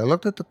by that I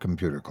looked at the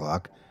computer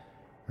clock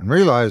and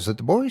realized that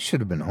the boys should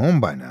have been home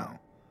by now.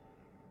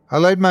 I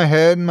laid my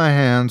head in my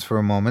hands for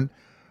a moment,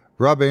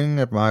 rubbing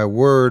at my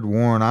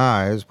word-worn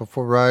eyes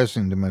before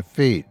rising to my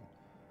feet.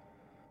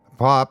 A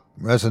pop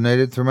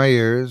resonated through my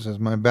ears as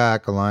my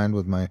back aligned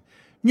with my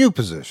new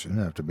position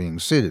after being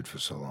seated for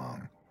so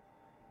long.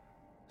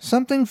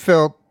 Something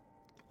felt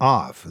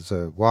off as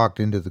I walked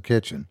into the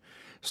kitchen,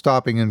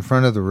 stopping in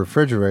front of the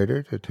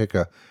refrigerator to take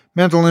a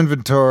mental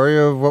inventory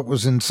of what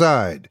was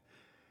inside.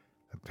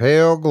 A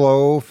pale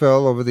glow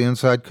fell over the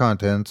inside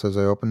contents as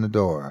I opened the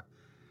door.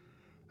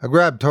 I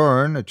grabbed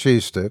Torrin a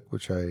cheese stick,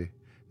 which I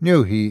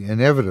knew he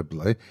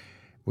inevitably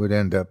would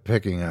end up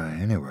picking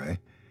anyway,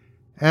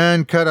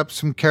 and cut up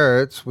some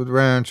carrots with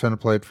ranch on a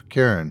plate for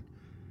Kieran.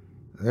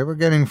 They were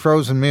getting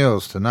frozen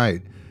meals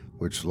tonight,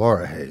 which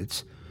Laura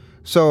hates,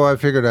 so I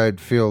figured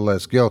I'd feel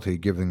less guilty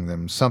giving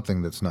them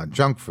something that's not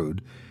junk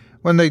food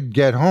when they'd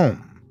get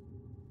home.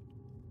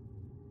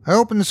 I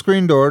opened the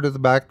screen door to the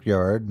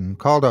backyard and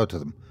called out to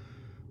them,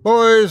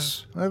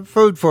 "Boys, I have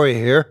food for you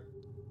here."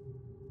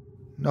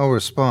 No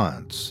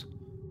response.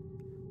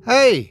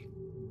 "Hey!"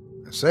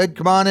 I said,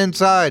 "come on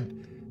inside.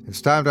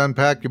 It's time to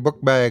unpack your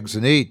book bags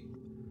and eat."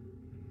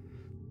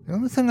 The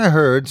only thing I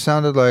heard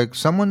sounded like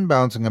someone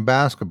bouncing a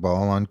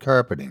basketball on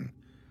carpeting.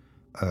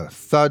 A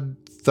thud,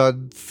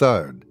 thud,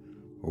 thud,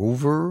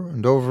 over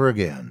and over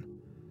again.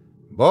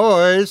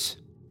 "Boys!"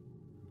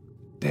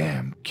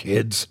 Damn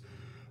kids,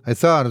 I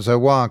thought as I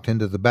walked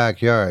into the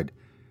backyard.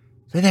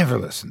 They never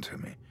listen to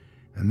me.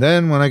 And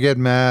then when I get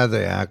mad,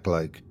 they act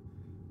like...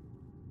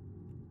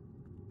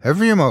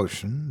 Every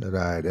emotion that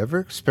I had ever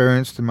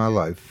experienced in my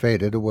life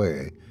faded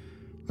away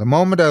the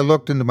moment I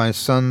looked into my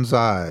son's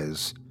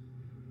eyes.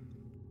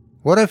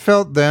 What I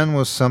felt then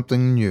was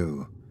something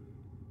new.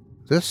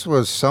 This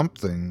was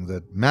something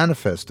that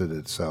manifested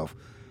itself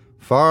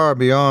far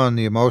beyond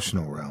the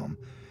emotional realm,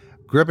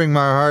 gripping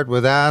my heart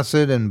with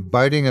acid and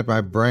biting at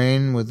my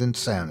brain with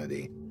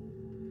insanity.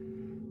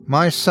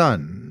 My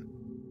son,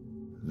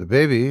 the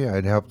baby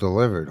I'd helped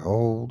deliver,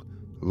 hold,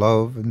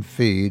 love, and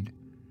feed,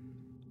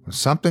 was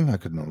something I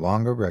could no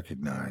longer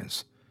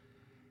recognize.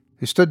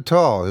 He stood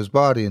tall, his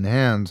body and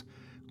hands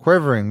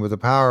quivering with a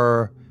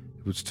power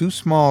it was too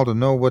small to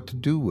know what to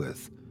do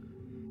with.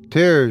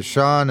 Tears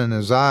shone in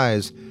his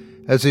eyes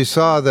as he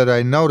saw that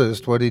I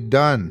noticed what he'd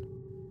done.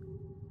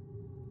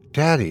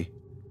 "Daddy,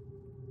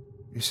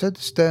 you said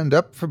to stand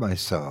up for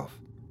myself."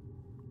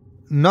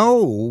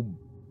 "No,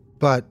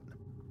 but..."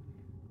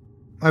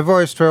 My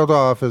voice trailed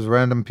off as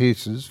random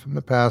pieces from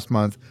the past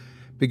month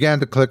began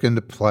to click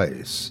into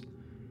place.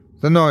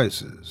 The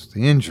noises,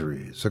 the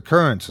injuries,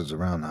 occurrences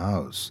around the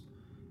house.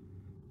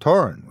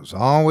 Torrin was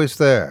always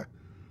there,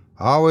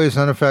 always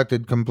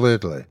unaffected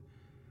completely.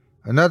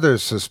 Another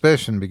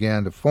suspicion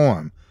began to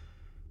form.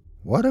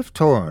 What if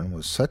Torrin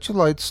was such a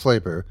light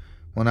sleeper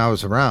when I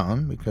was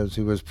around because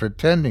he was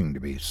pretending to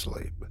be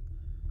asleep?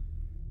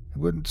 "He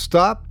wouldn't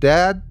stop,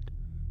 Dad,"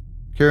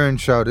 Kieran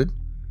shouted,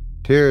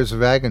 tears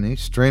of agony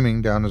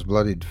streaming down his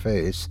bloodied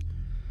face.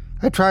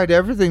 "I tried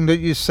everything that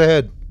you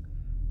said."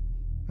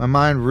 My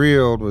mind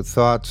reeled with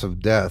thoughts of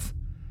death.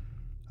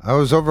 I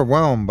was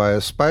overwhelmed by a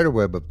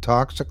spiderweb of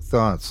toxic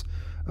thoughts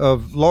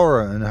of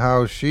Laura and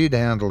how she'd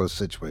handle a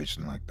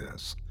situation like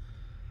this.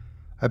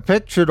 I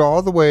pictured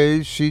all the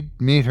ways she'd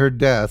meet her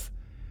death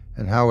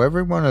and how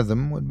every one of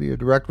them would be a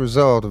direct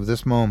result of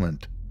this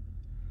moment.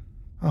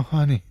 "Oh,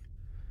 honey."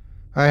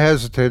 I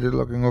hesitated,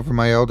 looking over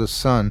my eldest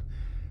son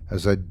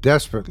as I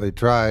desperately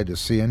tried to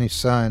see any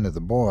sign of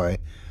the boy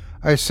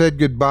I said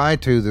goodbye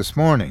to this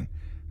morning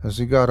as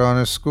he got on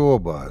his school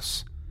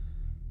bus.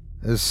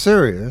 As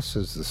serious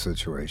as the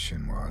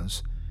situation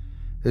was,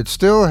 it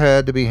still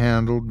had to be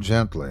handled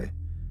gently.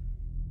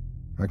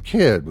 My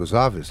kid was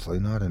obviously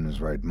not in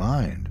his right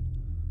mind.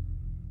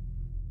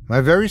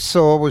 My very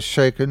soul was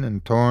shaken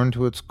and torn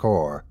to its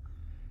core.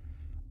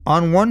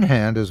 On one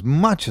hand, as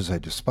much as I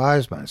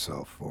despised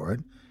myself for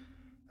it,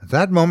 at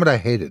that moment I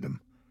hated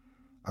him.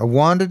 I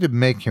wanted to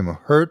make him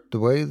hurt the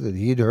way that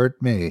he'd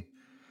hurt me,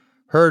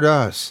 hurt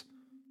us.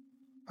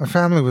 Our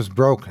family was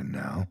broken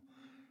now,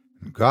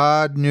 and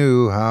God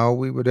knew how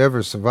we would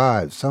ever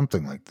survive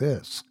something like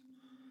this.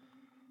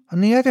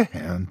 On the other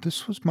hand,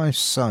 this was my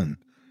son.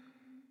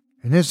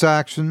 In his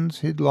actions,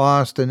 he'd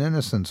lost an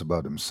innocence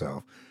about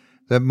himself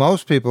that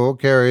most people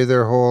carry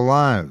their whole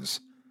lives.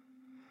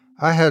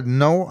 I had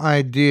no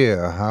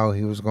idea how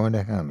he was going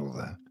to handle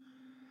that,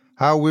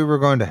 how we were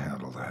going to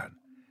handle that.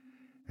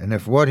 And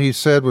if what he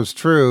said was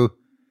true,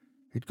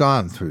 he'd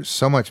gone through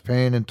so much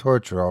pain and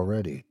torture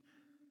already.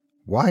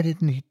 Why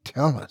didn't he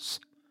tell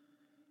us?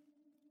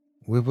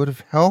 We would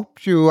have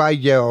helped you, I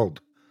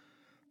yelled,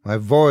 my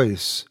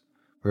voice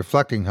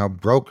reflecting how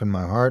broken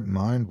my heart and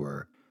mind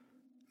were.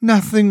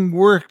 Nothing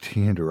worked,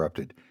 he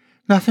interrupted.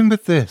 Nothing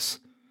but this.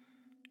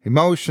 He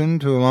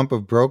motioned to a lump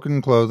of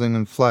broken clothing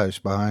and flesh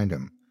behind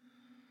him.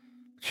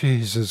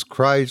 Jesus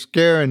Christ,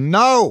 Karen,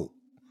 no!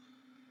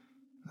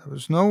 There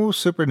was no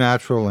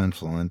supernatural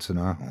influence in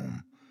our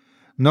home.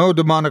 No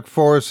demonic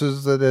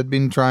forces that had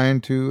been trying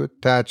to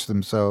attach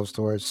themselves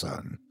to our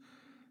son.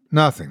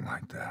 Nothing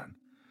like that.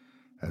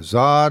 As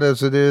odd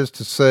as it is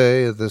to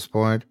say at this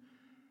point,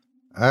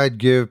 I'd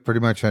give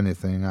pretty much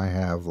anything I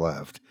have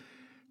left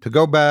to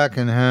go back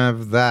and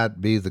have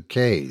that be the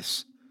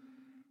case.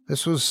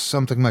 This was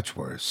something much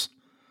worse.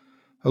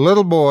 A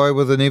little boy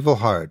with an evil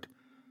heart.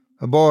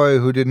 A boy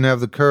who didn't have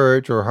the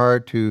courage or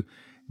heart to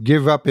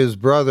give up his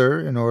brother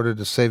in order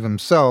to save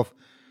himself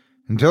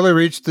until he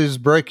reached his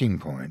breaking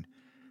point,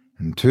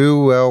 and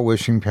two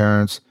well-wishing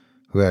parents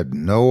who had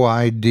no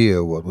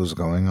idea what was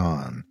going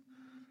on.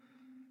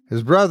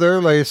 His brother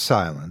lay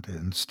silent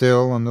and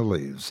still on the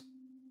leaves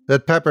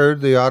that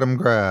peppered the autumn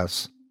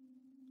grass.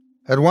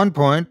 At one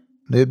point,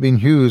 they had been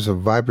hues of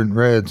vibrant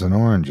reds and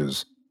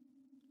oranges.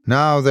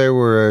 Now they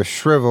were a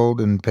shriveled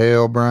and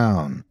pale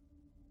brown.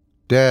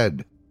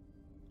 Dead.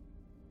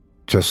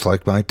 Just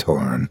like my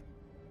Torn.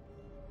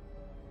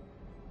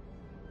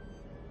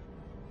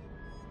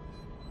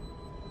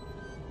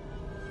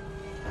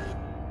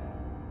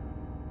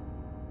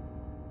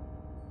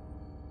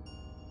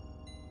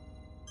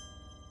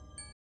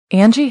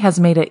 Angie has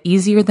made it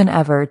easier than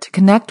ever to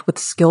connect with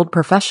skilled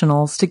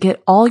professionals to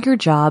get all your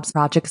jobs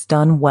projects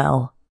done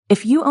well.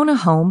 If you own a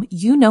home,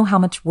 you know how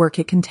much work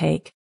it can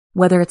take,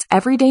 whether it's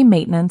everyday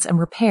maintenance and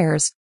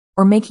repairs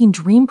or making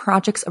dream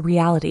projects a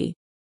reality.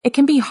 It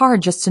can be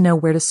hard just to know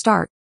where to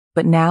start,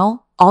 but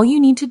now all you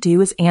need to do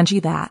is Angie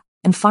that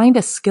and find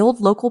a skilled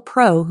local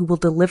pro who will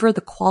deliver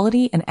the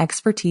quality and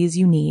expertise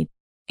you need.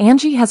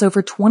 Angie has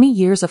over 20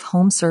 years of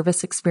home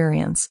service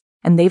experience,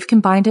 and they've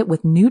combined it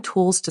with new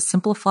tools to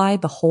simplify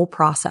the whole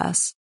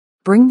process.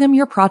 Bring them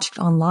your project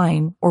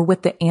online or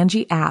with the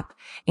Angie app,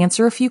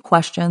 answer a few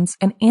questions,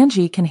 and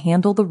Angie can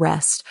handle the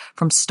rest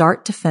from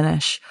start to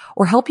finish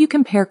or help you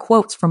compare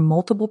quotes from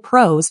multiple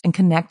pros and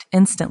connect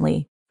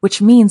instantly,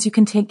 which means you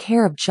can take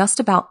care of just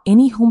about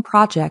any home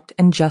project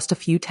in just a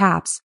few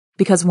taps.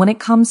 Because when it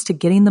comes to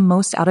getting the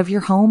most out of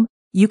your home,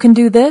 you can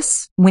do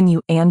this when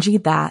you Angie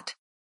that.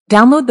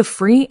 Download the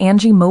free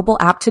Angie mobile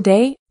app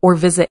today or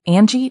visit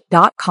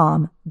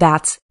Angie.com.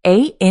 That's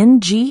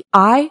ANGI.com.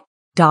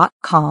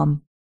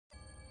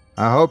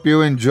 I hope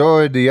you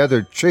enjoyed The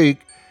Other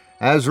Cheek,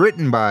 as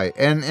written by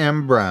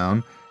N.M.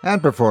 Brown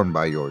and performed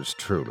by yours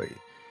truly.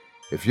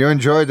 If you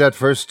enjoyed that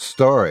first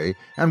story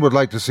and would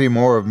like to see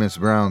more of Miss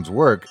Brown's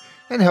work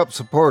and help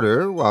support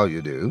her while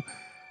you do,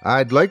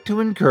 I'd like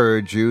to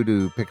encourage you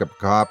to pick up a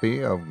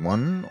copy of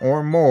one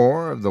or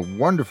more of the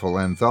wonderful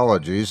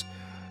anthologies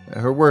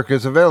her work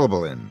is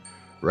available in,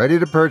 ready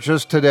to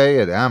purchase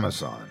today at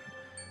Amazon.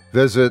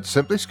 Visit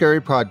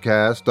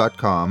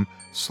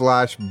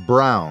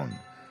simplyscarypodcast.com/brown.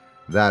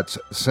 That's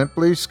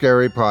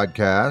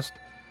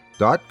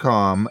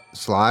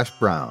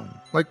simplyscarypodcast.com/brown,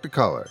 like the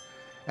color.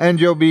 And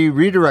you'll be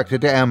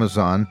redirected to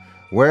Amazon,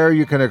 where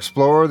you can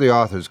explore the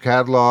author's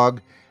catalog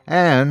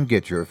and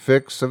get your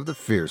fix of the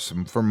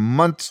fearsome for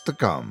months to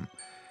come.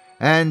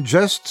 And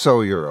just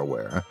so you're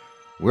aware,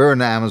 we're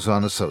an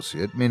Amazon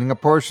associate, meaning a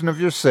portion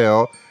of your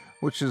sale,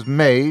 which is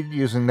made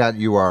using that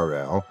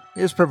URL,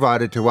 is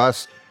provided to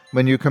us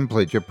when you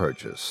complete your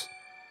purchase.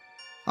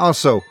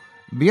 Also,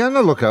 be on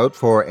the lookout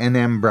for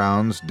N.M.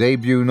 Brown's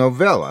debut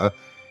novella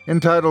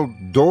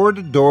entitled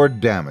Door-to-Door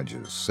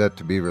Damages, set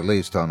to be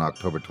released on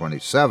October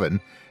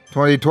 27,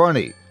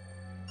 2020.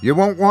 You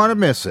won't want to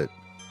miss it.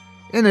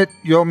 In it,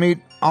 you'll meet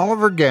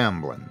Oliver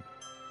Gamblin,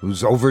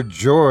 who's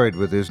overjoyed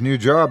with his new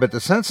job at the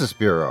Census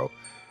Bureau.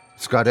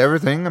 It's got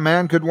everything a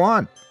man could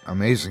want.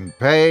 Amazing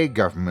pay,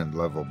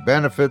 government-level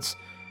benefits,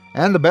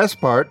 and the best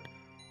part,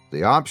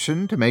 the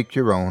option to make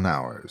your own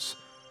hours.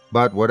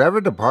 But whatever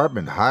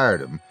department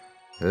hired him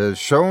has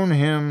shown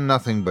him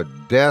nothing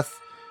but death,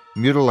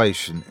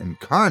 mutilation, and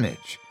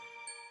carnage.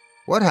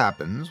 What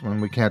happens when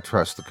we can't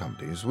trust the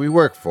companies we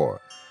work for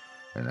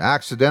and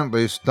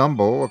accidentally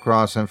stumble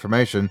across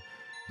information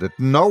that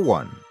no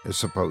one is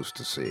supposed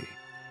to see?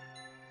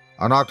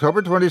 On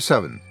October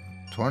 27,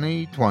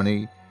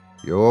 2020,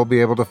 you'll be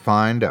able to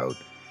find out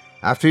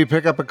after you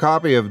pick up a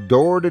copy of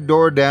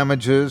Door-to-Door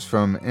Damages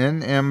from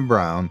N.M.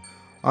 Brown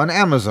on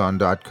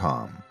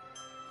Amazon.com.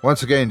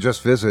 Once again,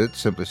 just visit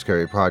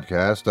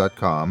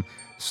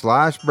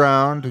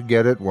simplyscarypodcast.com/brown to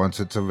get it once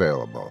it's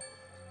available.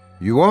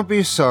 You won't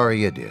be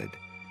sorry you did.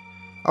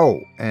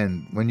 Oh,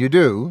 and when you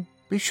do,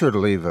 be sure to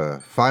leave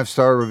a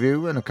 5-star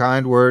review and a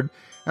kind word,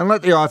 and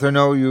let the author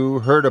know you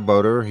heard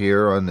about her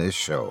here on this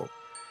show.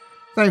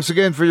 Thanks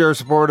again for your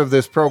support of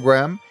this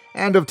program,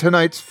 and of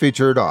tonight's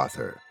featured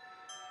author.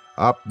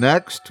 Up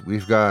next,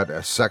 we've got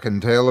a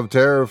second tale of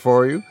terror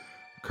for you,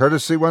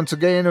 courtesy once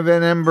again of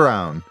N.M.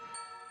 Brown.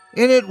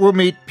 In it, we'll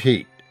meet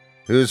Pete,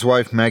 whose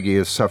wife Maggie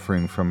is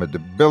suffering from a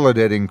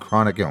debilitating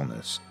chronic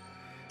illness.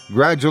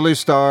 Gradually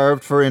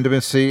starved for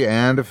intimacy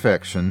and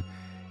affection,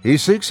 he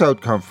seeks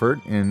out comfort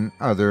in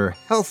other,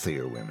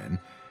 healthier women,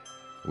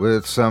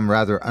 with some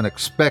rather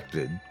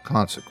unexpected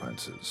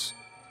consequences.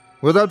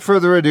 Without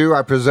further ado,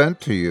 I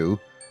present to you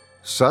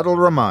Subtle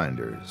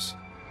Reminders.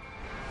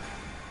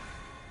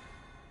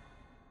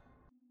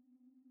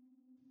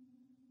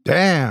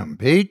 "Damn,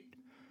 Pete,"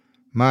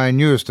 my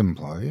newest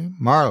employee,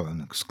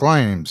 Marlin,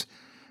 exclaims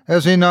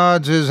as he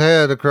nods his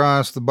head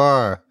across the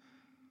bar.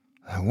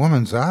 "That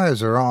woman's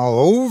eyes are all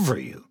over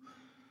you.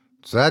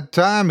 It's that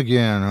time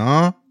again,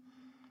 huh?"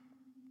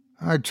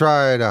 I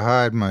try to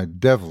hide my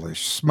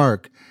devilish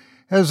smirk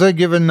as I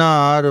give a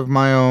nod of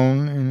my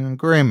own in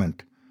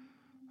agreement.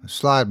 I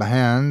slide my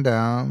hand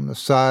down the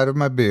side of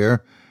my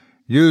beer,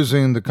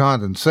 using the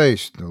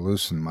condensation to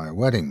loosen my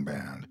wedding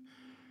band.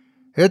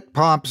 It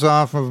pops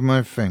off of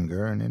my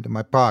finger and into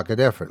my pocket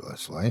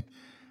effortlessly,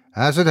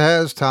 as it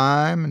has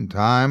time and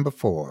time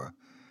before.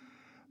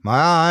 My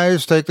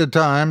eyes take the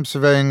time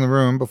surveying the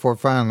room before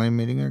finally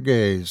meeting her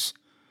gaze.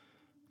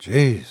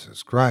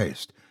 Jesus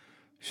Christ,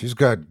 she's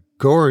got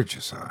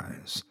gorgeous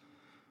eyes.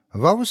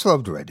 I've always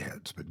loved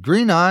redheads, but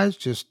green eyes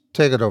just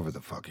take it over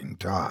the fucking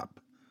top.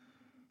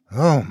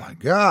 "Oh, my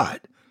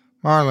God,"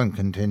 Marlin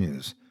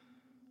continues.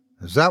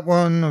 "Is that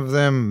one of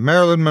them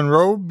Marilyn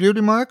Monroe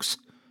beauty marks?"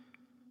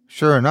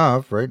 Sure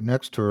enough, right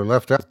next to her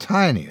left eye, the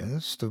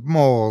tiniest of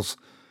moles,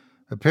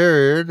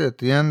 appeared at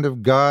the end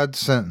of God's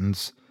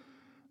sentence.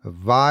 A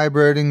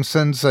vibrating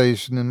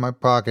sensation in my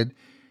pocket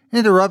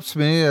interrupts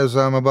me as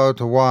I'm about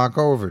to walk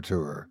over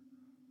to her.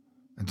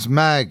 It's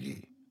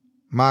Maggie,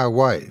 my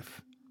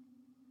wife.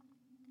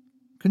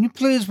 "Can you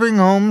please bring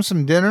home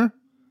some dinner?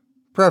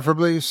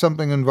 Preferably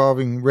something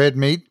involving red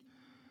meat.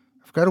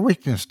 I've got a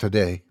weakness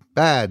today.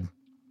 Bad."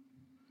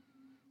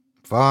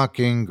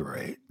 Fucking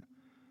great.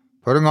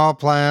 Putting all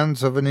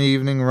plans of an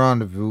evening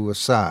rendezvous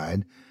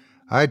aside,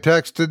 I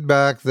texted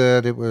back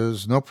that it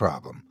was no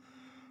problem.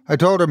 I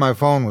told her my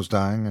phone was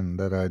dying and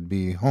that I'd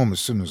be home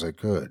as soon as I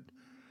could.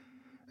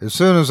 As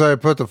soon as I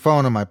put the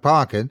phone in my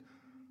pocket,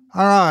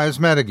 our eyes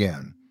met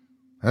again.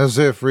 As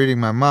if reading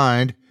my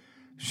mind,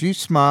 she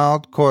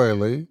smiled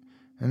coyly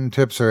and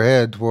tips her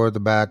head toward the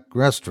back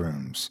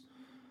restrooms.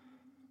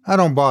 I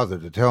don't bother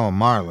to tell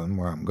Marlin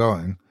where I'm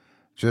going.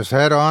 Just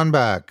head on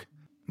back.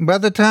 By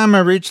the time I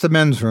reach the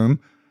men's room,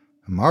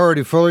 I'm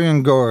already fully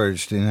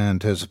engorged in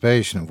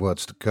anticipation of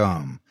what's to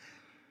come.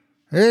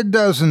 It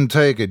doesn't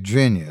take a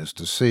genius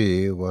to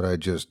see what I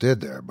just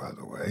did there, by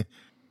the way.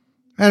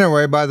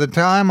 Anyway, by the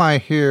time I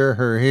hear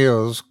her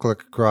heels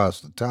click across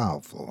the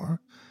tile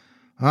floor,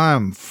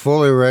 I'm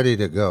fully ready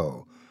to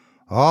go,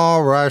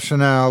 all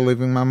rationale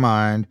leaving my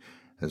mind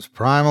as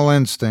primal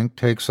instinct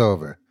takes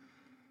over.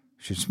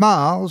 She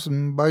smiles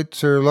and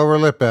bites her lower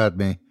lip at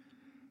me.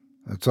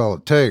 That's all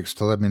it takes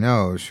to let me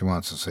know she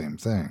wants the same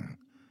thing.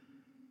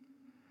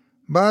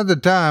 By the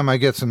time I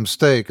get some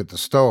steak at the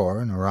store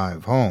and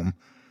arrive home,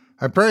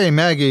 I pray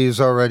Maggie's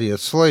already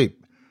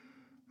asleep.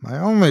 My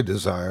only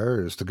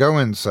desire is to go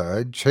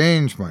inside,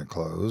 change my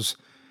clothes,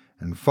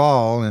 and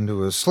fall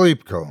into a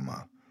sleep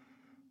coma.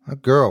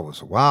 That girl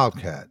was a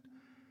wildcat.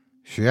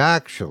 She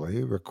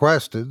actually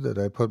requested that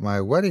I put my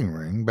wedding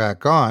ring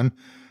back on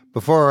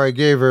before I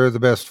gave her the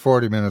best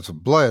 40 minutes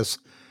of bliss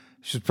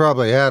she's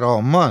probably had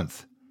all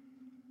month.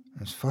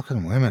 There's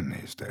fucking women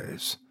these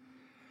days.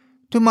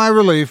 To my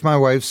relief, my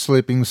wife's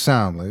sleeping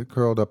soundly,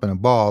 curled up in a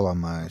ball on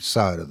my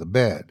side of the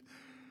bed.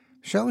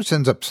 She always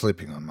ends up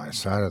sleeping on my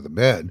side of the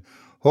bed,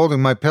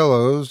 holding my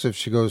pillows if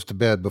she goes to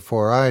bed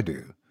before I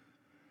do.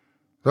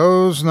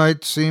 Those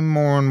nights seem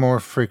more and more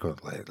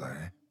frequent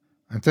lately.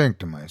 I think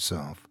to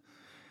myself.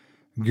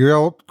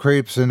 Guilt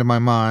creeps into my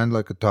mind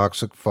like a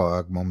toxic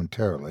fog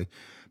momentarily,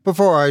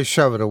 before I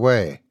shove it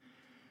away.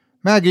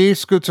 Maggie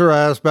scoots her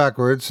ass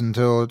backwards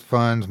until it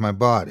finds my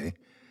body.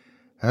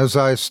 As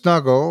I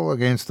snuggle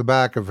against the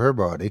back of her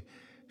body,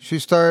 she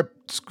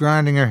starts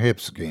grinding her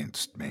hips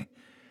against me,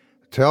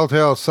 a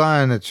telltale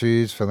sign that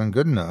she's feeling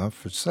good enough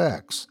for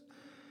sex.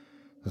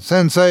 The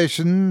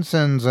sensation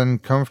sends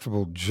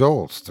uncomfortable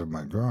jolts through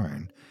my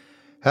groin,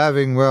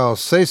 having well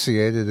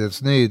satiated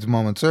its needs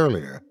moments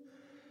earlier.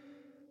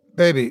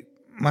 "Baby,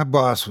 my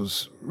boss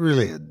was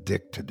really a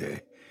dick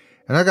today,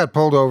 and I got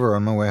pulled over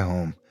on my way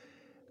home.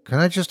 Can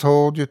I just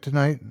hold you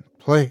tonight,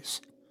 please?"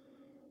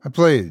 I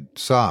plead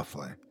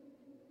softly.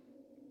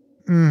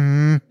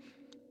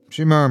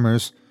 She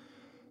murmurs,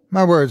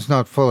 my words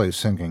not fully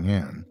sinking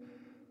in.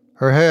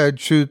 Her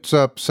head shoots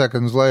up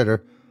seconds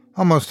later,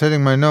 almost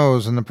hitting my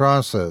nose in the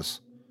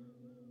process.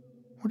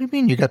 "What do you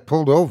mean you got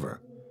pulled over?"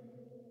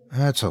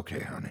 "That's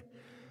okay, honey.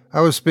 I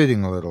was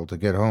speeding a little to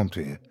get home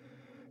to you.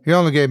 You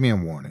only gave me a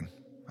warning."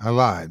 I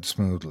lied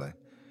smoothly.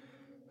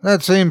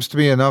 That seems to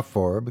be enough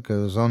for her,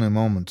 because only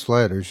moments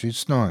later she's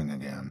snoring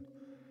again.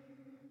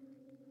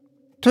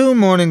 2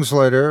 mornings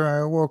later, I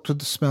awoke to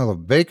the smell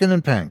of bacon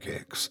and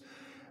pancakes.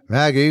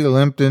 Maggie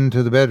limped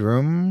into the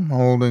bedroom,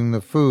 holding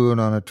the food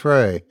on a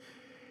tray.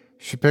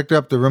 She picked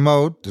up the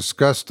remote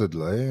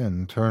disgustedly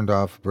and turned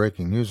off a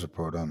breaking news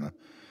report on the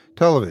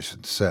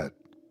television set.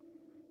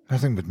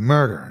 Nothing but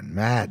murder and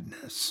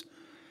madness,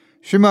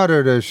 she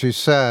muttered as she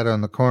sat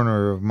on the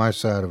corner of my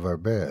side of our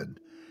bed.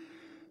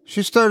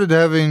 She started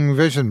having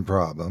vision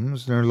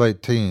problems in her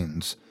late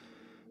teens.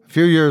 A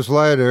few years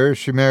later,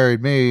 she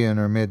married me in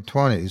her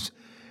mid-20s.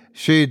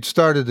 She'd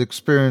started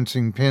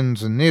experiencing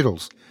pins and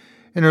needles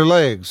in her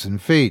legs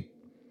and feet.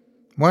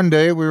 One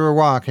day we were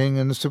walking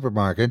in the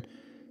supermarket,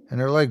 and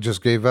her leg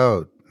just gave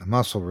out, the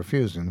muscle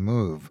refusing to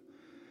move.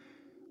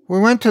 We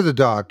went to the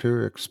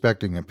doctor,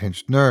 expecting a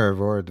pinched nerve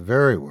or, at the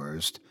very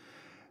worst,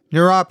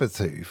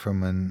 neuropathy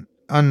from an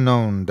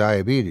unknown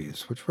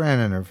diabetes which ran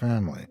in her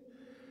family.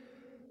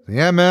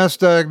 The MS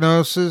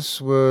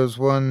diagnosis was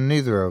one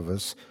neither of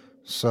us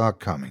saw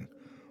coming,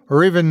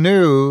 or even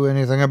knew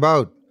anything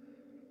about.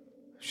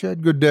 She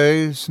had good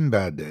days and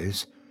bad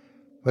days,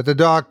 but the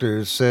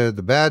doctors said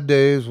the bad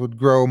days would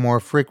grow more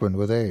frequent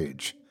with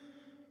age.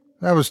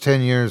 That was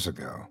 10 years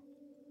ago.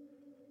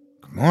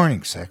 "Good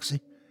morning,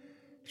 sexy,"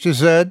 she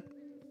said.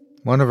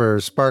 One of her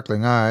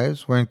sparkling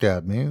eyes winked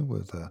at me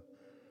with a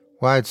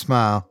wide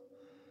smile.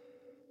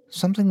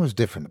 Something was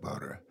different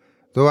about her,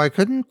 though I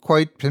couldn't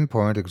quite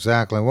pinpoint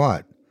exactly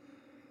what.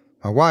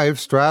 My wife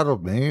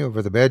straddled me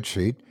over the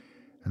bedsheet,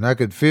 and I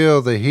could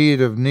feel the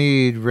heat of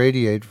need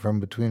radiate from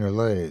between her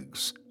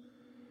legs.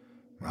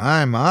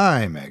 My,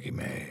 Maggie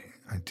May,"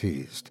 I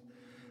teased.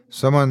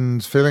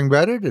 "Someone's feeling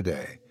better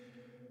today.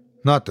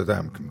 Not that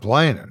I'm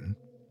complaining."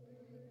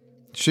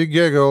 She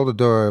giggled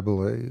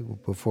adorably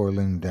before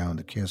leaning down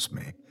to kiss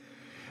me.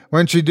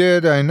 When she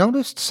did, I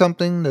noticed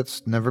something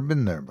that's never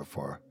been there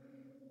before.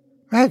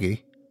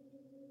 "Maggie,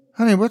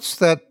 honey, what's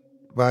that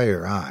by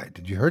your eye?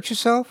 Did you hurt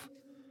yourself?"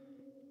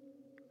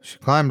 She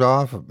climbed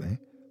off of me,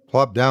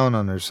 plopped down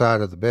on her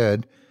side of the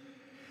bed,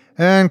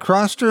 and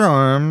crossed her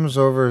arms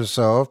over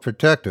herself,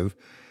 protective,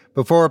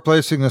 before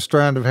placing a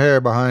strand of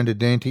hair behind a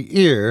dainty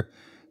ear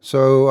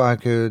so I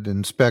could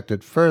inspect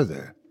it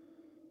further.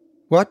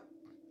 "What?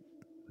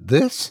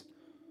 This?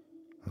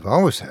 I've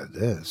always had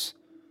this.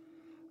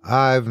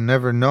 I've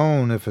never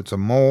known if it's a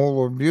mole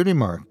or beauty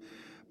mark,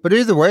 but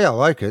either way I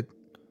like it.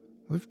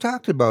 We've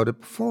talked about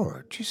it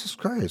before. Jesus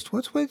Christ,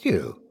 what's with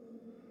you?"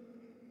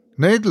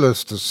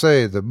 Needless to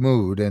say, the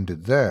mood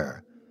ended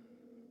there.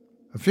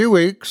 A few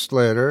weeks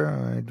later,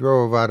 I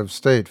drove out of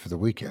state for the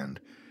weekend.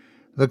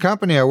 The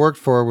company I worked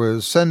for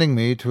was sending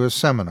me to a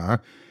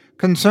seminar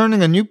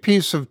concerning a new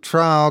piece of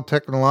trial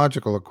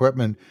technological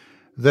equipment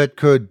that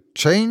could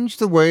change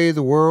the way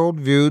the world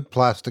viewed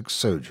plastic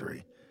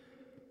surgery.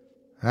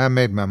 I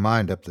made my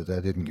mind up that I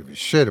didn't give a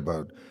shit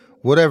about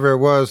whatever it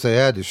was they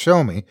had to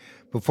show me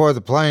before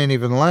the plane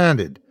even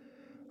landed.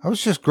 I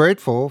was just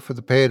grateful for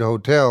the paid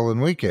hotel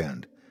and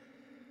weekend.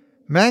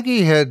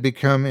 Maggie had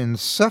become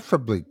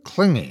insufferably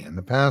clingy in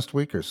the past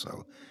week or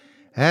so,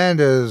 and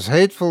as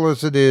hateful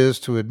as it is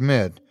to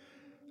admit,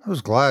 I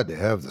was glad to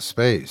have the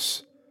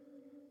space.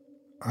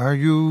 "Are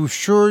you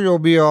sure you'll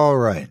be all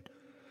right?"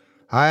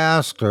 I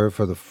asked her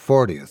for the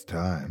 40th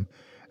time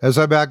as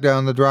I backed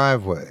down the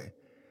driveway.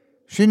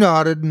 She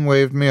nodded and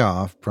waved me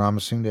off,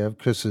 promising to have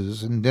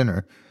kisses and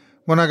dinner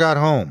when I got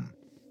home.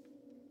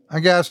 I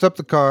gassed up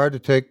the car to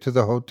take to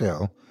the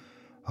hotel,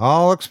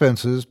 all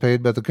expenses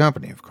paid by the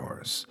company, of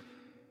course.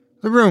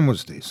 The room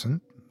was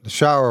decent, the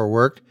shower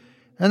worked,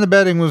 and the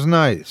bedding was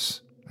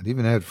nice. It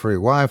even had free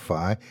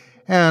Wi-Fi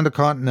and a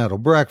continental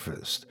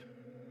breakfast.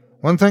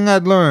 One thing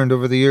I'd learned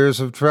over the years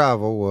of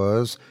travel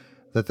was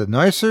that the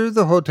nicer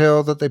the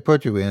hotel that they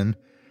put you in,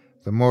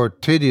 the more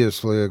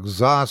tediously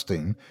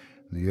exhausting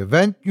the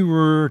event you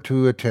were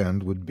to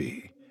attend would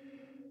be.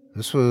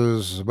 This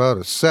was about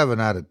a 7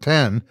 out of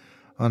 10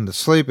 on the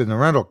sleep in the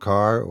rental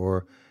car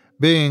or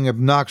being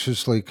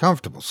obnoxiously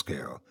comfortable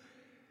scale,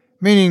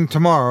 meaning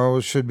tomorrow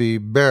should be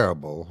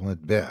bearable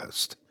at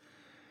best.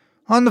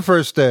 On the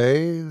first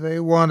day, they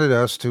wanted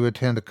us to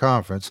attend a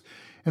conference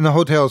in the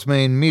hotel's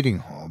main meeting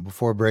hall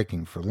before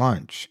breaking for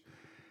lunch.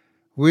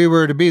 We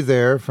were to be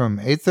there from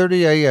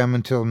 8:30 a.m.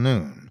 until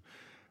noon,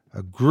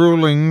 a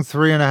grueling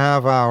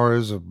 3.5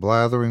 hours of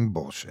blathering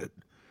bullshit.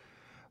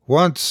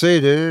 Once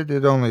seated,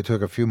 it only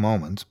took a few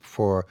moments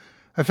before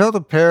I felt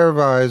a pair of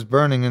eyes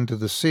burning into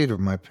the seat of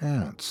my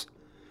pants.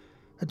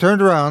 I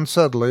turned around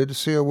suddenly to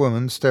see a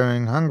woman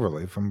staring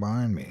hungrily from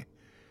behind me.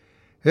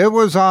 It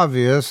was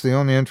obvious the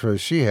only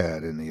interest she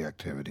had in the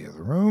activity of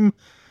the room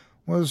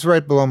was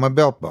right below my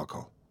belt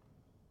buckle.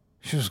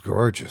 She was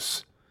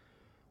gorgeous.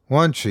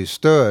 Once she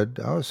stood,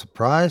 I was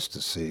surprised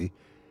to see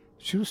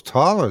she was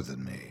taller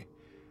than me,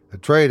 a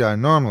trait I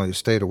normally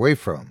stayed away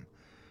from.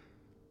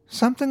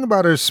 Something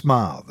about her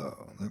smile,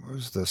 though. There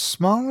was the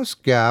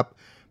smallest gap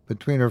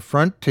between her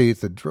front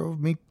teeth that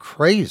drove me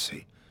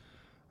crazy,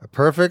 a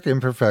perfect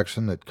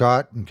imperfection that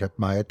caught and kept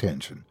my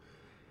attention.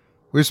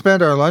 We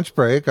spent our lunch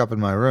break up in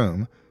my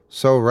room,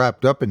 so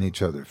wrapped up in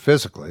each other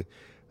physically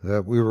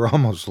that we were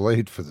almost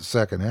late for the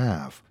second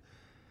half.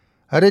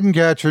 I didn't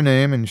catch her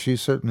name, and she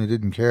certainly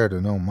didn't care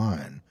to know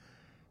mine.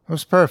 It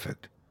was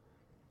perfect.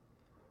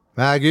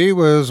 Maggie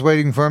was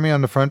waiting for me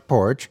on the front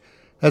porch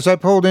as I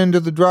pulled into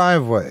the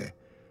driveway.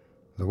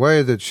 The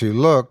way that she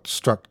looked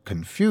struck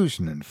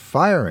confusion and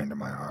fire into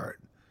my heart.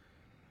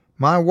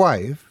 My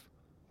wife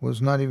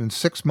was not even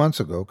 6 months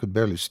ago, could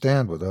barely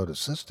stand without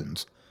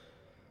assistance,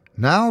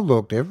 now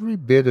looked every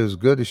bit as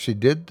good as she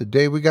did the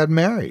day we got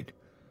married.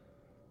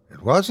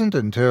 It wasn't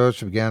until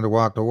she began to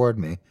walk toward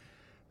me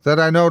that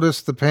I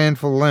noticed the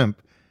painful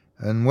limp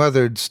and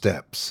weathered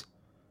steps.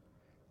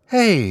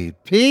 "Hey,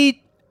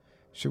 Pete,"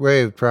 she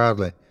waved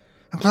proudly.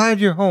 "I'm glad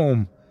you're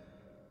home."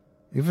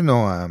 Even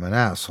though I'm an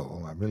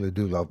asshole, I really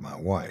do love my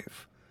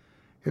wife.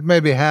 It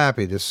made me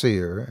happy to see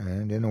her,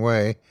 and in a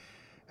way,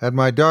 at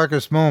my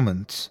darkest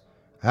moments,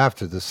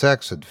 after the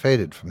sex had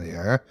faded from the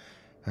air,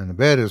 and the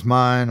bed is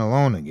mine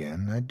alone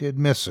again, I did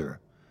miss her.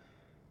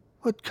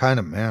 What kind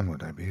of man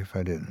would I be if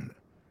I didn't?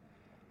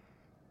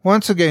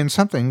 Once again,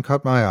 something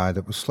caught my eye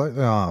that was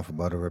slightly off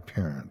about her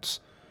appearance.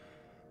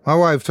 My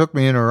wife took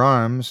me in her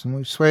arms, and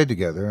we swayed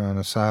together on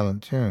a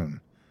silent tune.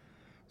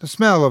 The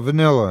smell of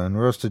vanilla and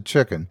roasted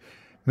chicken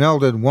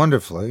melded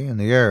wonderfully in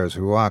the air as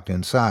we walked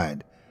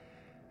inside.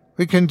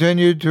 We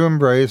continued to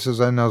embrace as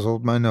I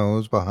nuzzled my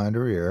nose behind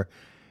her ear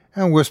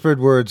and whispered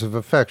words of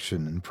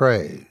affection and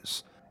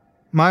praise.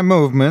 My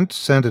movement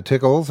sent a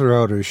tickle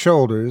throughout her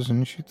shoulders,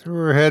 and she threw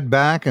her head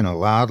back in a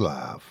loud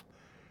laugh.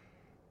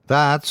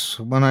 That's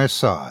when I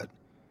saw it.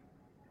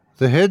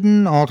 The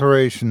hidden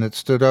alteration that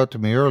stood out to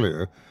me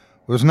earlier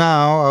was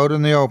now out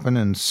in the open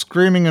and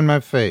screaming in my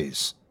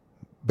face.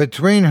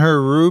 Between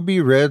her ruby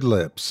red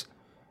lips,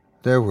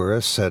 there were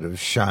a set of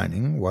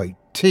shining white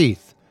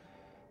teeth,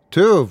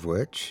 two of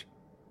which,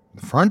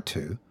 the front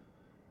two,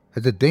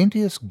 had the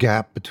daintiest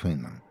gap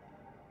between them.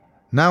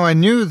 Now I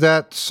knew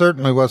that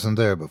certainly wasn't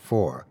there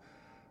before.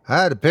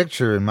 I had a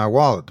picture in my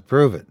wallet to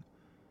prove it.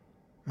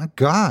 "My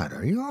God,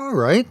 are you all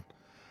right?"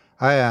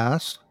 I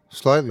asked,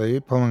 slightly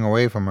pulling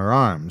away from her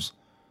arms.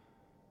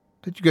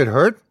 "Did you get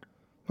hurt?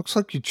 Looks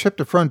like you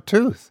chipped a front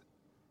tooth."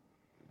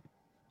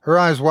 Her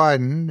eyes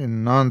widened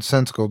in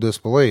nonsensical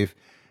disbelief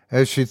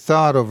as she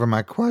thought over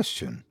my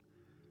question.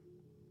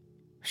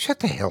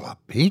 "Shut the hell up,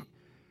 Pete.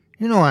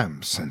 You know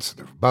I'm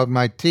sensitive about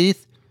my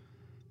teeth."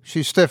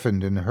 She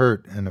stiffened in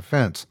hurt and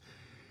offense,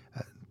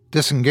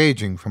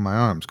 disengaging from my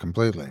arms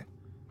completely.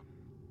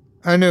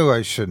 I knew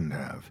I shouldn't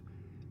have.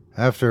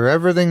 After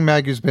everything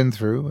Maggie's been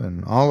through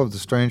and all of the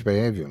strange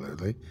behavior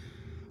lately,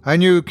 I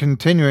knew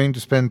continuing to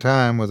spend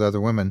time with other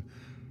women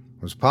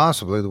was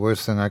possibly the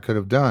worst thing I could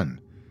have done.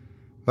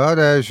 But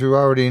as you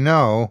already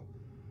know,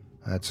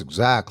 that's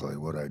exactly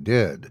what I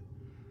did.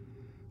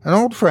 An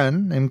old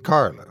friend named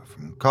Carla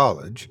from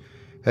college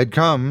had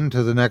come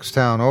to the next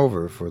town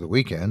over for the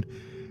weekend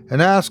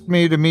and asked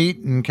me to meet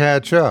and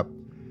catch up.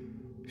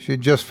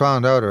 She'd just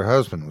found out her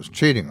husband was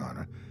cheating on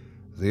her.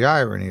 The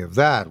irony of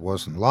that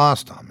wasn't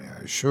lost on me,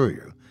 I assure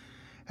you,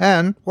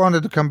 and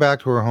wanted to come back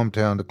to her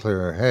hometown to clear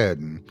her head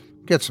and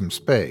get some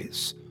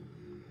space.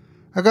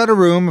 I got a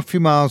room a few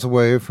miles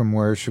away from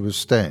where she was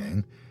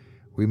staying.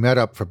 We met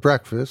up for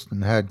breakfast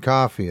and had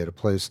coffee at a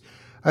place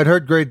I'd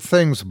heard great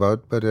things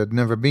about but had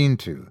never been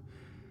to.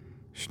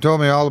 She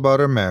told me all about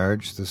her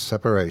marriage, the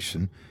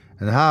separation,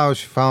 and how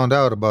she found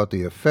out about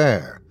the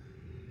affair.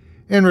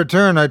 In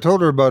return, I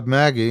told her about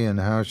Maggie and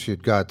how she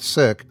had got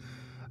sick,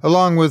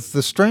 along with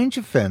the strange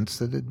events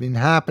that had been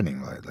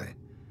happening lately.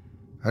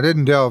 I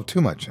didn't delve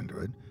too much into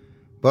it,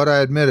 but I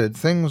admitted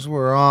things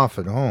were off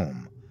at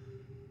home.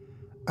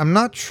 I'm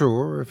not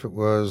sure if it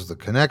was the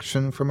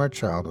connection from our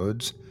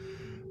childhoods,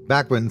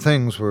 back when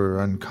things were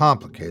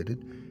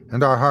uncomplicated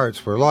and our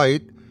hearts were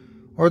light,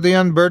 or the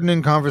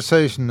unburdening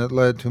conversation that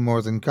led to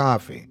more than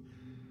coffee.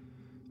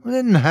 We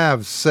didn't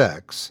have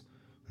sex.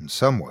 In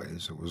some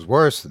ways, it was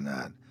worse than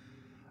that.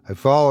 I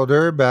followed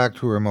her back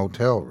to her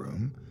motel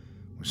room.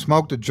 We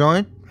smoked a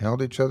joint,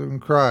 held each other,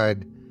 and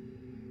cried.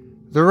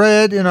 The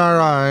red in our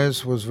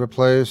eyes was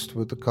replaced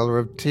with the color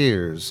of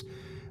tears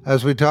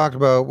as we talked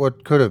about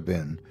what could have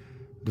been,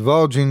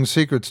 divulging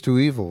secrets too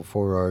evil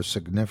for our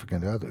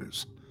significant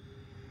others.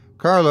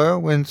 Carla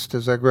winced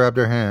as I grabbed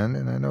her hand,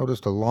 and I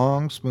noticed a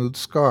long, smooth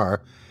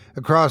scar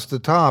across the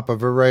top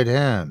of her right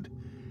hand.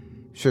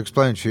 She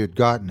explained she had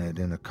gotten it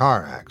in a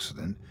car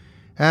accident,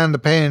 and the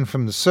pain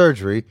from the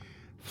surgery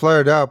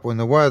flared up when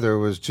the weather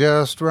was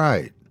just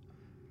right.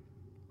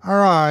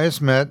 Our eyes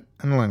met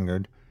and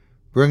lingered,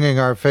 bringing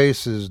our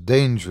faces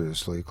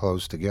dangerously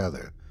close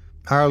together.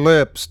 Our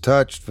lips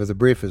touched for the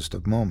briefest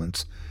of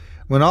moments,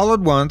 when all at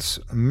once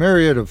a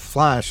myriad of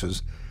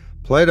flashes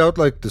played out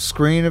like the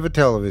screen of a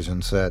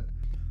television set.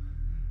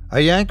 I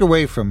yanked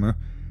away from her,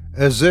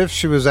 as if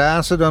she was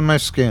acid on my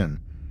skin.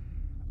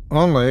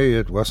 Only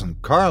it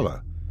wasn't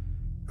Carla.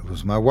 It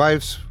was my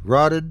wife's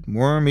rotted,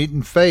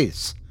 worm-eaten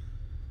face.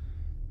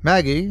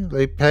 Maggie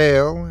lay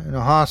pale in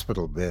a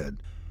hospital bed,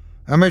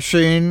 a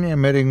machine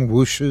emitting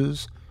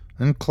whooshes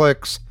and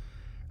clicks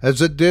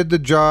as it did the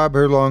job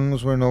her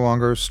lungs were no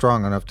longer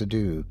strong enough to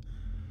do.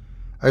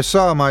 I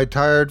saw my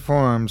tired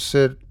form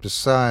sit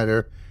beside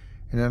her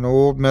in an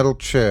old metal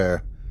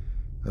chair,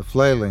 the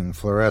flailing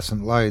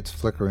fluorescent lights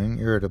flickering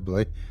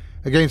irritably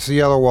against the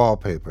yellow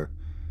wallpaper.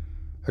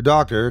 A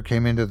doctor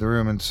came into the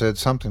room and said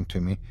something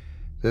to me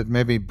that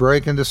made me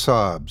break into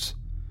sobs.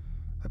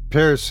 A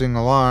piercing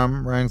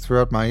alarm rang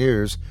throughout my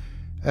ears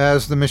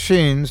as the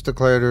machines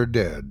declared her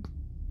dead.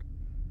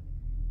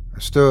 I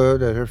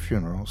stood at her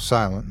funeral,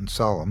 silent and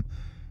solemn,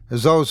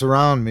 as those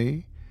around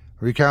me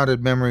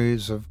recounted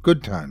memories of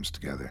good times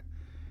together.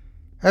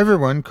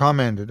 Everyone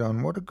commented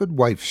on what a good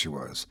wife she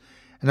was,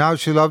 and how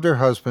she loved her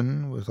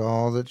husband with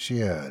all that she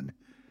had.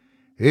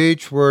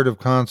 Each word of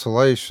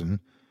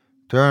consolation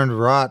turned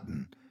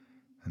rotten,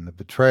 and the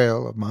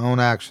betrayal of my own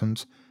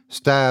actions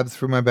stabbed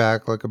through my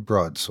back like a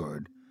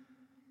broadsword.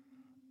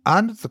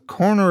 Out of the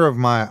corner of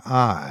my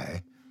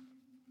eye,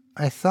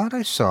 I thought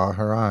I saw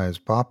her eyes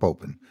pop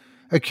open,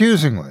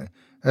 accusingly,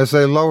 as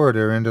they lowered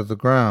her into the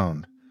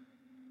ground.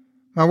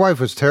 My wife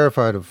was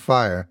terrified of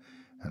fire,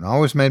 and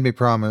always made me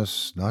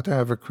promise not to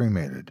have her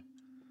cremated.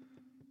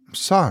 "I'm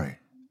sorry,"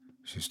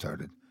 she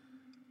started.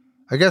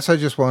 "I guess I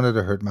just wanted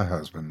to hurt my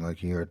husband like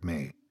he hurt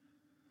me.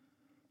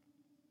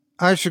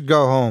 I should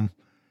go home.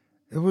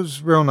 It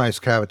was real nice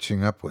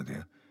catching up with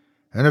you.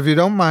 And if you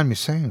don't mind me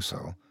saying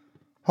so,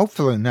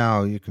 hopefully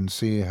now you can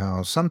see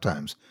how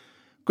sometimes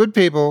good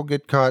people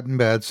get caught in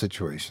bad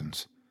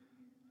situations.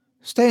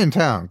 Stay in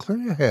town, clear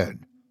your head.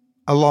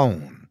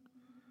 Alone,"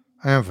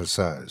 I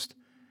emphasized.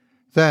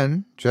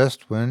 Then,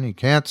 just when you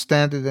can't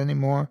stand it any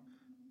more,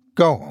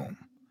 go home.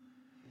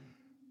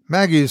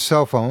 Maggie's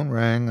cell phone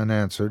rang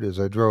unanswered as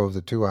I drove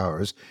the 2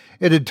 hours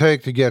it'd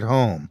take to get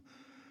home.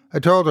 I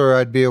told her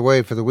I'd be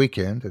away for the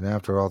weekend, and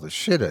after all the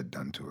shit I'd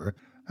done to her,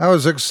 I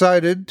was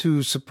excited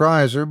to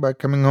surprise her by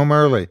coming home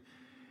early.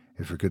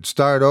 If we could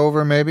start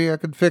over, maybe I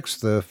could fix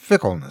the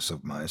fickleness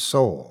of my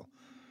soul.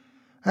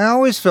 I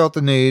always felt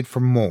the need for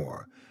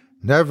more,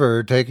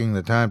 never taking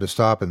the time to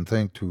stop and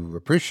think to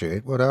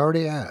appreciate what I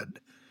already had.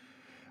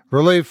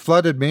 Relief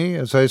flooded me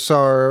as I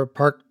saw her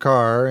parked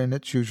car in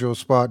its usual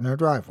spot in her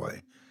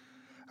driveway.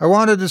 I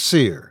wanted to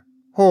see her,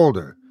 hold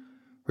her,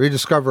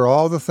 rediscover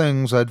all the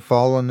things I'd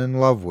fallen in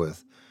love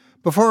with,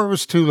 before it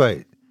was too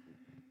late.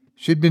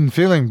 She'd been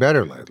feeling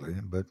better lately,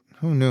 but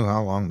who knew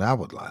how long that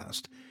would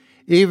last?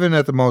 Even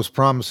at the most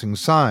promising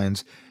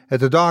signs, at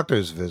the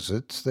doctor's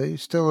visits, they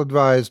still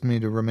advised me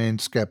to remain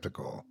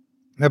skeptical.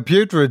 A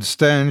putrid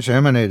stench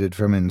emanated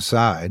from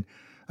inside,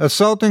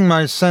 assaulting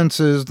my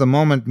senses the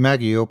moment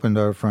Maggie opened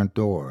our front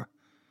door.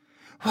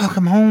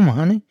 "Welcome home,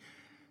 honey,"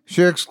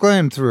 she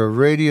exclaimed through a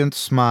radiant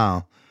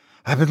smile.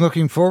 "I've been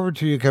looking forward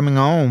to you coming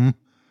home."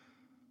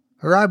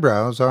 Her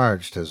eyebrows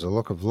arched as a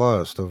look of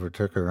lust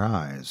overtook her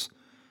eyes.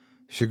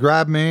 She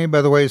grabbed me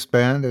by the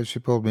waistband as she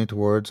pulled me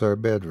towards our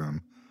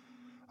bedroom.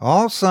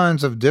 All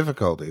signs of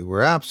difficulty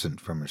were absent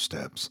from her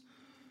steps.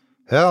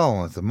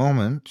 Hell, at the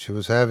moment, she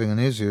was having an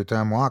easier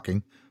time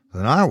walking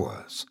than I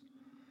was.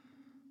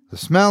 The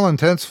smell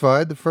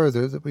intensified the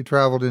further that we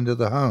traveled into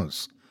the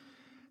house.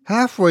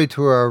 Halfway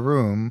to our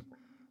room,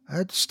 I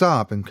had to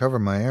stop and cover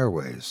my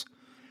airways.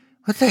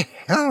 What the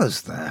hell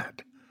is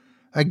that?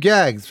 I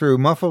gagged through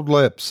muffled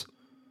lips.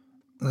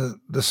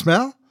 The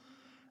smell?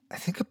 I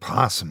think a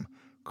possum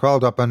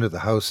crawled up under the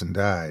house and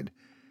died.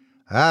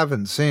 I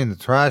haven't seen the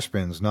trash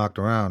bins knocked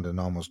around in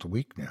almost a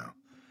week now.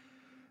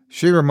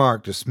 She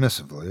remarked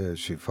dismissively as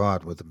she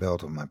fought with the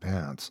belt of my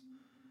pants.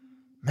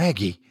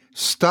 "Maggie,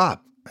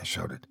 stop!" I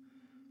shouted.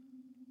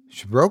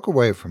 She broke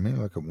away from me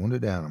like a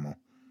wounded animal.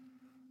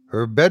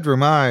 Her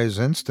bedroom eyes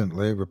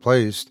instantly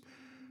replaced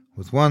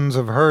with ones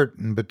of hurt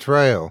and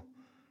betrayal.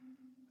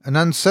 An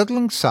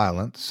unsettling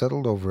silence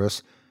settled over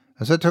us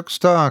as I took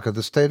stock of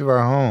the state of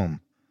our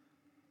home.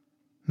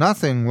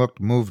 Nothing looked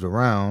moved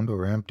around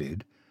or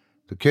emptied.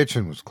 The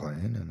kitchen was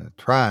clean, and the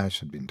trash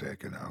had been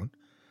taken out.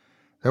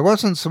 There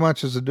wasn't so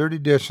much as a dirty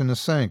dish in the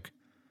sink.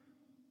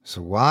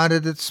 So why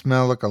did it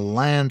smell like a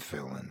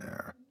landfill in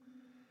there?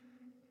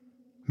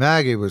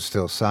 Maggie was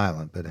still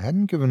silent, but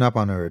hadn't given up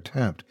on her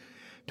attempt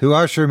to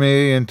usher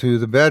me into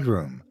the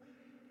bedroom.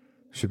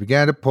 She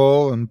began to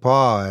pull and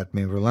paw at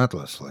me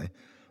relentlessly,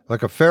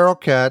 like a feral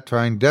cat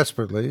trying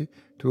desperately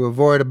to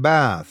avoid a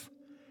bath.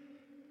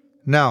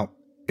 Now,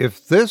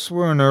 if this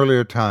were an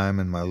earlier time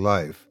in my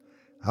life,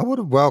 I would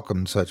have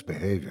welcomed such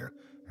behavior,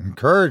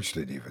 encouraged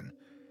it even.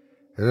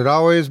 It had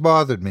always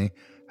bothered me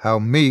how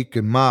meek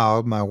and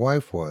mild my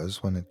wife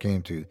was when it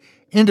came to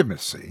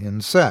intimacy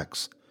and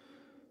sex.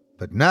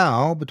 But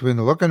now, between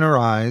the look in her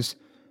eyes,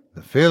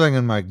 the feeling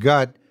in my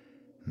gut,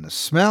 and the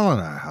smell in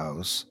our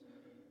house,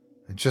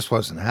 it just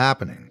wasn't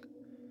happening.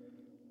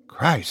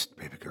 Christ,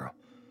 baby girl,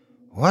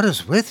 what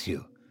is with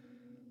you?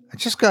 I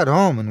just got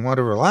home and want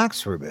to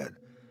relax for a bit.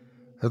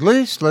 At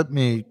least let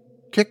me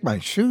kick my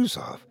shoes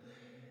off.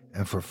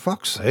 And for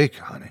fuck's sake,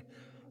 honey,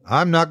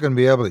 I'm not going to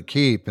be able to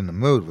keep in the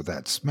mood with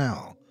that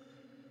smell.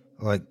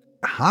 Like,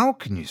 how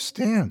can you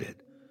stand it?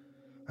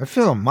 I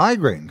feel a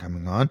migraine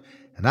coming on,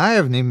 and I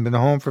haven't even been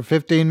home for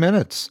 15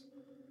 minutes.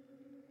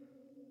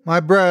 My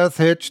breath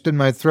hitched in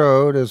my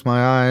throat as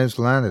my eyes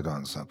landed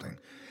on something.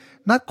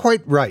 Not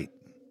quite right.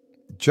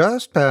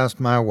 Just past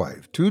my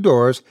wife, 2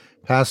 doors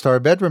Past our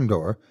bedroom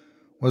door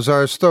was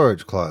our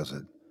storage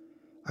closet.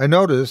 I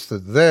noticed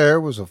that there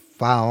was a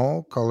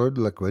foul-colored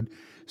liquid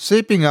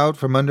seeping out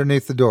from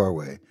underneath the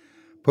doorway,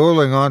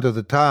 pooling onto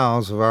the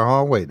tiles of our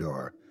hallway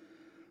door.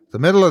 The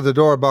middle of the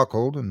door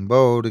buckled and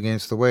bowed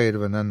against the weight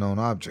of an unknown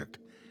object,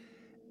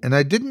 and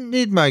I didn't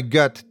need my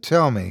gut to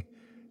tell me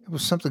it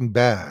was something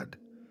bad.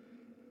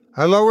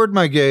 I lowered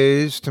my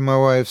gaze to my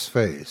wife's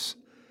face,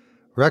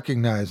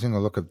 recognizing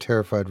a look of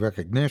terrified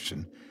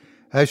recognition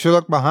as she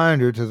looked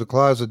behind her to the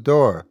closet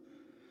door.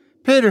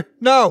 "Peter,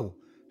 no!"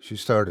 she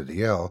started to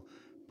yell,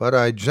 but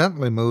I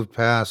gently moved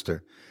past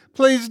her.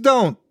 "Please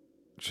don't!"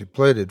 she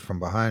pleaded from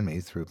behind me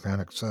through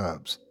panicked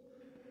sobs.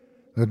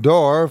 The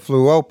door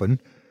flew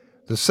open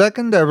the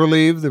second I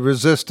relieved the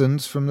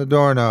resistance from the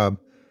doorknob.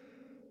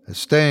 A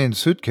stained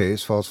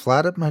suitcase falls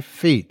flat at my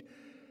feet,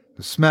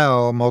 the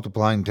smell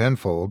multiplying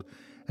tenfold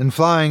and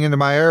flying into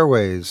my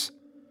airways.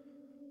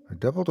 I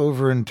doubled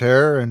over in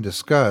terror and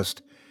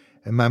disgust,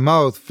 and my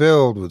mouth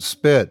filled with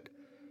spit.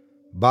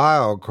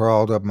 Bile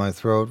crawled up my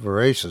throat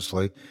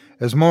voraciously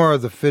as more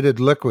of the fitted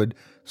liquid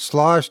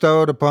sloshed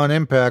out upon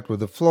impact with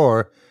the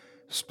floor,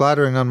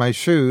 splattering on my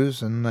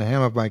shoes and the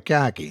hem of my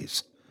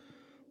khakis.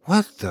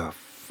 "What the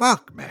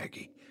fuck,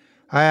 Maggie?"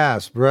 I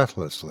asked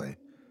breathlessly.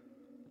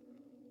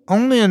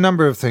 Only a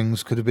number of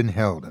things could have been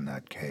held in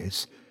that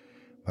case,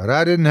 but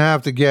I didn't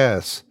have to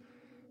guess.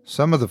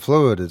 Some of the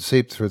fluid had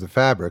seeped through the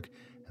fabric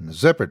and the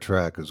zipper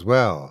track as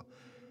well.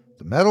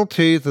 The metal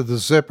teeth of the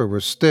zipper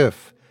were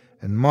stiff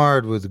and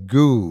marred with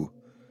goo.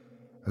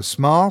 A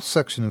small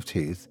section of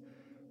teeth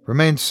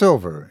remained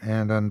silver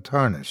and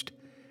untarnished,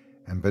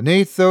 and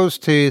beneath those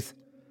teeth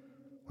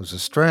was a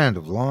strand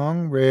of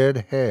long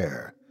red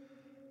hair.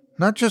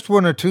 Not just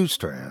one or two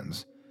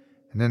strands,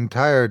 an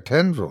entire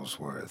tendril's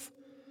worth.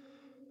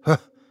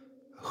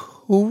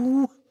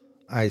 "Who?"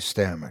 I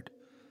stammered.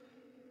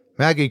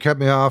 Maggie cut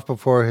me off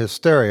before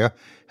hysteria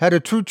had a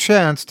true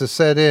chance to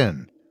set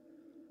in.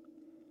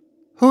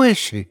 "Who is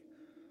she?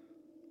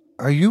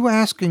 Are you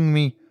asking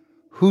me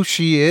who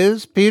she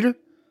is, Peter?"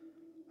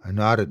 I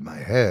nodded my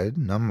head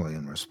numbly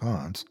in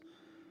response.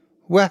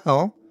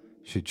 "Well,"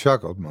 she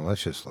chuckled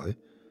maliciously,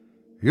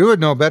 "you would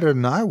know better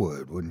than I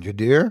would, wouldn't you,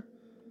 dear?"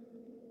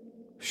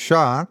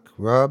 Shock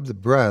rubbed the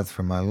breath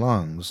from my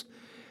lungs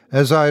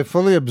as I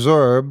fully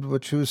absorbed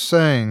what she was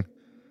saying.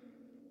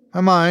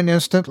 My mind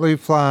instantly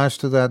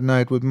flashed to that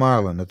night with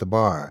Marlin at the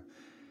bar.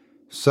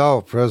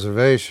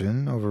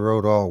 Self-preservation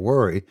overrode all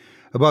worry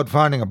about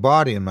finding a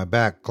body in my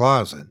back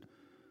closet.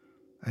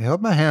 I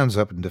held my hands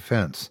up in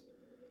defense.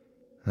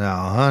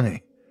 "Now,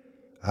 honey,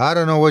 I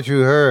don't know what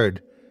you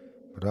heard,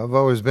 but I've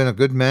always been a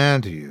good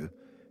man to you.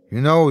 You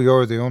know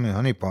you're the only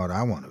honeypot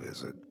I want to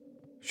visit."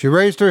 She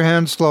raised her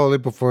hand slowly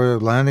before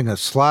landing a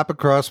slap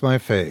across my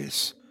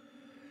face.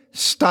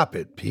 "Stop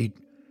it, Pete."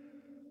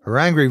 Her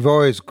angry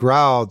voice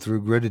growled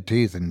through gritted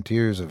teeth and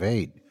tears of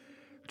hate.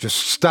 "Just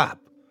stop."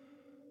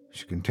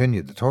 She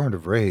continued the torrent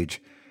of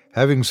rage,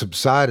 having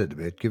subsided a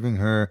bit, giving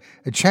her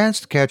a chance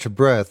to catch her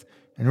breath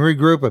and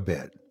regroup a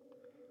bit.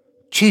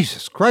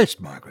 "Jesus Christ,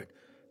 Margaret,"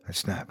 I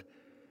snapped.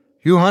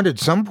 "You hunted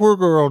some poor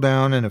girl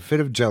down in a fit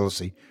of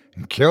jealousy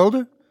and killed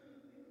her?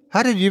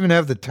 How did you even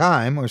have the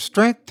time or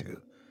strength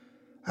to?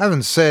 I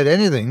haven't said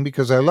anything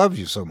because I love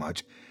you so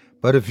much,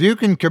 but if you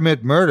can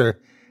commit murder,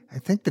 I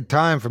think the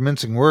time for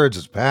mincing words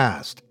has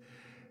passed.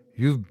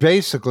 You've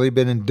basically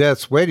been in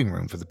death's waiting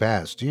room for the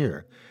past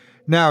year.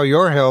 Now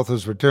your health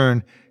has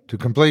returned to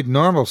complete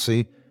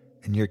normalcy,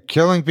 and you're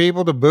killing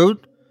people to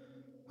boot?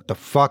 What the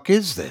fuck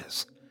is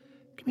this?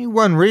 Give me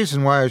one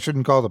reason why I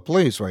shouldn't call the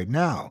police right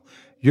now.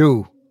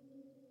 You..."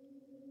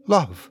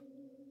 "Love,"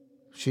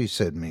 she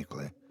said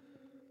meekly.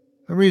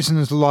 "The reason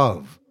is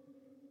love."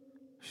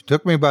 She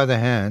took me by the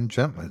hand,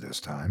 gently this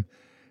time,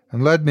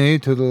 and led me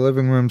to the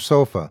living room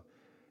sofa.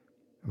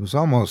 It was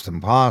almost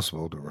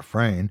impossible to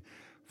refrain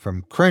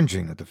from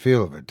cringing at the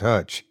feel of her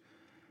touch.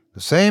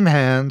 The same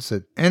hands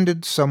that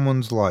ended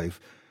someone's life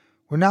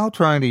were now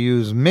trying to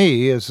use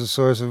me as a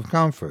source of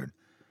comfort.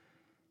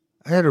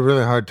 I had a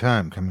really hard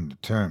time coming to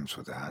terms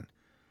with that.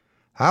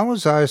 How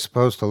was I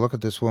supposed to look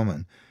at this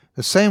woman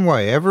the same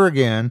way ever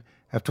again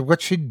after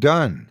what she'd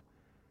done?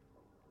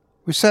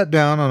 We sat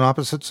down on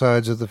opposite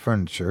sides of the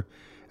furniture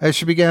as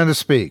she began to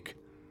speak.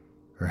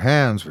 Her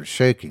hands were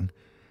shaking,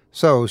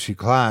 so she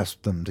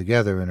clasped them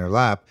together in her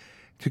lap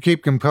to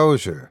keep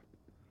composure.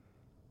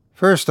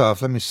 "First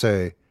off, let me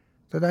say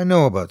that I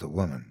know about the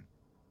woman.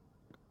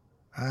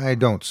 I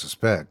don't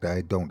suspect,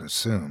 I don't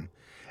assume,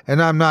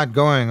 and I'm not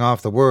going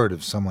off the word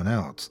of someone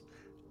else.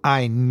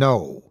 I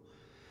know.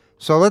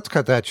 So let's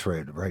cut that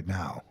charade right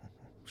now,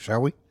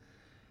 shall we?"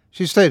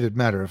 She stated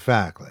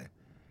matter-of-factly,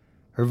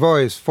 her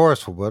voice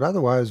forceful but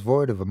otherwise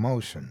void of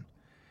emotion.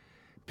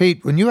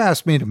 "Pete, when you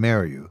asked me to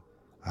marry you,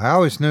 I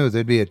always knew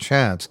there'd be a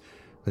chance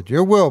that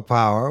your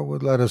willpower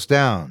would let us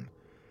down.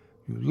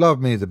 You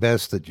love me the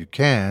best that you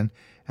can,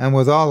 and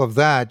with all of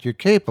that you're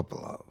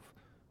capable of.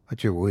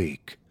 But you're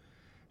weak.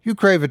 You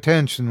crave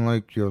attention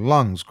like your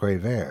lungs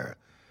crave air.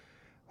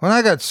 When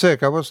I got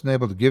sick, I wasn't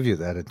able to give you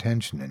that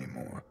attention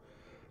anymore."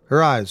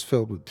 Her eyes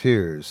filled with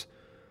tears.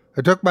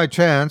 I took my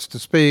chance to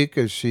speak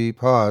as she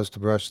paused to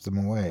brush them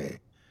away.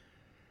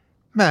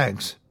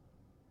 Mags,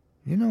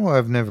 you know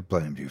I've never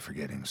blamed you for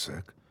getting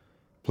sick.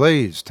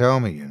 Please tell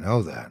me you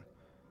know that.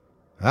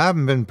 I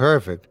haven't been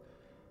perfect,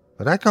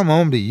 but I come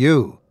home to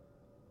you.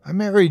 I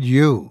married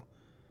you.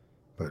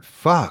 But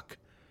fuck,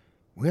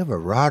 we have a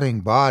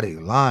rotting body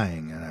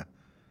lying in a...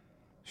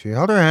 She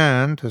held her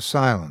hand to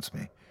silence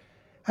me.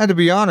 And to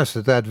be honest,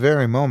 at that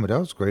very moment, I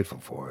was grateful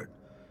for it.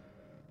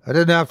 I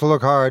didn't have to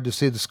look hard to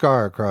see the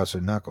scar across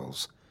her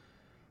knuckles.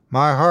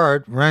 My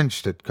heart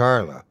wrenched at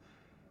Carla,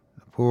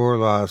 the poor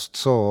lost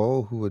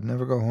soul who would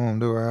never go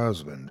home to her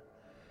husband.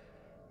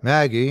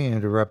 Maggie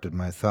interrupted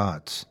my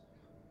thoughts.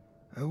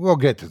 We'll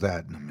get to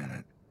that in a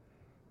minute.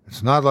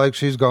 It's not like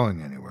she's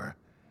going anywhere.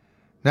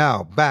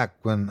 Now, back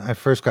when I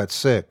first got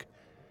sick,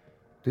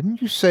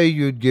 didn't you say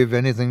you'd give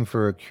anything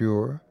for a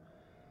cure?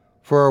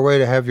 For a way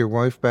to have your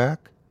wife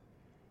back?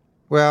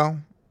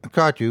 Well, I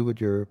caught you with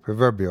your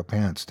proverbial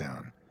pants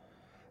down.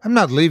 I'm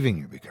not leaving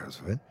you because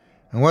of it.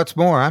 And what's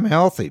more, I'm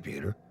healthy,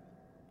 Peter.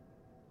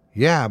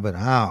 Yeah, but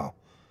how?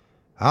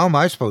 How am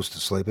I supposed to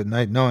sleep at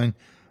night knowing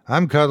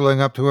I'm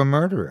cuddling up to a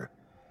murderer?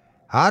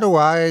 How do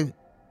I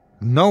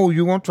know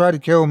you won't try to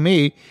kill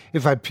me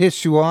if I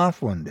piss you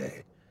off one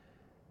day?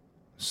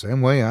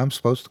 Same way I'm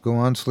supposed to go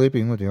on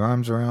sleeping with your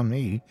arms around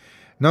me,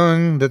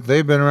 knowing that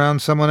they've been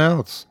around someone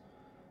else.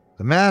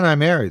 The man I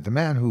married, the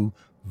man who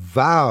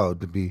vowed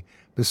to be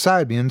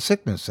beside me in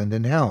sickness and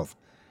in health,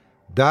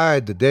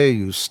 died the day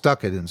you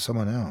stuck it in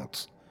someone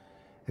else.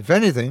 If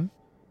anything,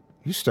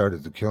 you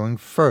started the killing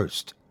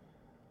first.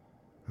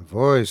 Her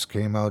voice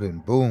came out in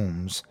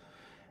booms,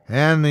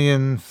 and the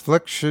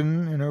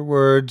inflection in her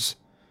words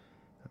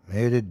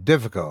made it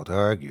difficult to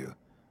argue.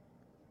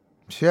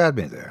 She had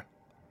me there.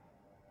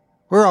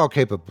 We're all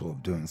capable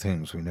of doing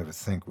things we never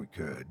think we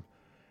could.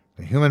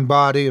 The human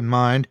body and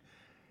mind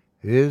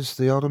is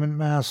the ultimate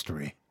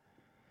mastery.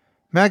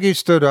 Maggie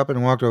stood up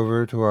and walked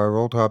over to our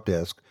roll-top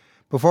desk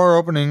before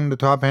opening the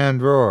top-hand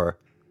drawer.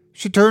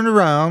 She turned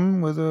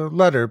around with a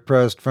letter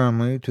pressed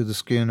firmly to the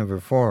skin of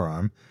her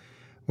forearm.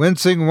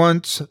 Wincing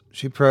once,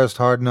 she pressed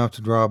hard enough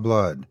to draw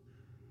blood.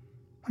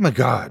 Oh, my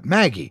God,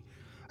 Maggie!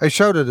 I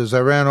shouted as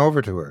I ran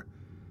over to her.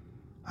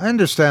 I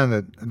understand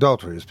that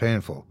adultery is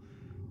painful,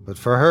 but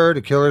for her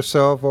to kill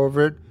herself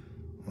over it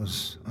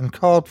was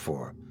uncalled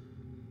for.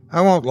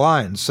 I won't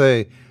lie and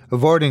say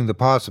avoiding the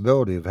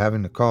possibility of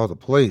having to call the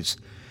police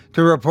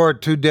to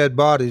report 2 dead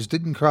bodies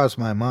didn't cross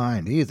my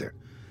mind either.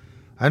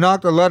 I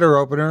knocked the letter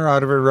opener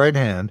out of her right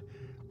hand,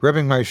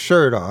 ripping my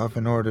shirt off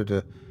in order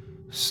to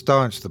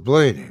staunch the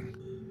bleeding.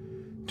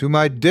 To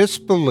my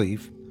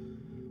disbelief,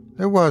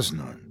 there was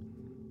none.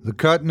 The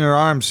cut in her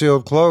arm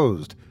sealed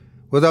closed,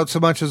 without so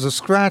much as a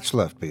scratch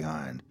left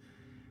behind.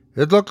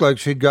 It looked like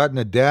she'd gotten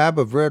a dab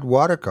of red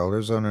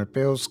watercolors on her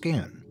pale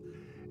skin.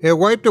 It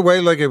wiped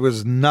away like it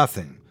was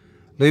nothing,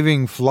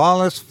 leaving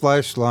flawless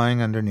flesh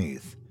lying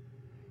underneath.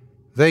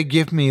 They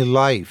give me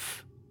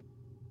life.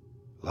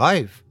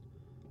 Life?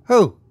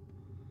 Who?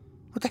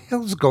 What the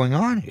hell's going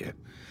on here?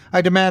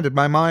 I demanded,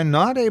 my mind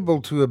not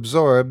able to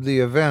absorb the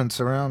events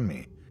around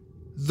me.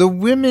 The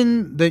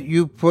women that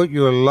you put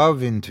your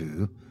love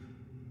into,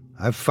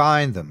 I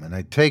find them and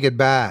I take it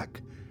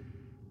back.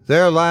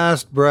 Their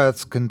last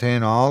breaths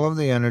contain all of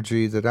the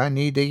energy that I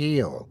need to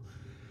heal.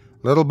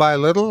 Little by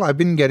little, I've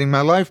been getting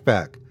my life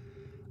back.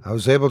 I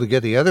was able to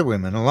get the other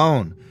women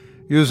alone,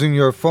 using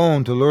your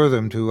phone to lure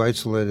them to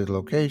isolated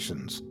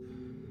locations.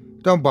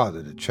 Don't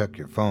bother to check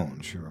your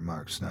phone, she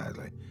remarked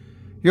snidely.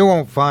 You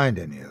won't find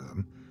any of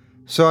them.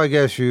 So I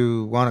guess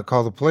you want to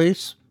call the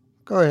police?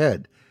 Go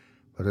ahead.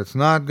 But it's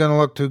not going to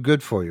look too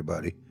good for you,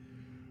 buddy.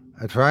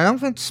 A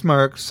triumphant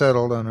smirk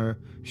settled on her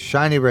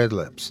shiny red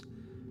lips.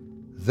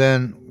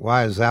 Then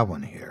why is that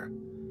one here?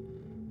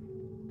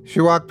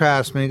 She walked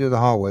past me to the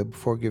hallway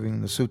before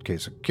giving the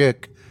suitcase a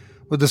kick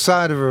with the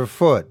side of her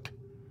foot.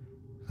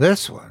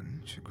 This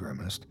one, she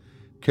grimaced,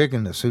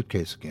 kicking the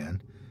suitcase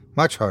again,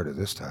 much harder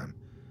this time.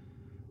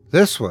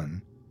 This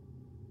one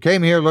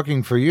came here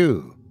looking for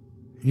you.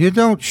 You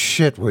don't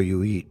shit where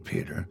you eat,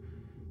 Peter.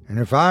 And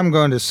if I'm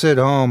going to sit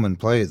home and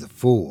play the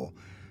fool,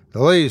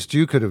 the least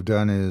you could have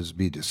done is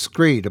be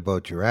discreet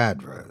about your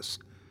address.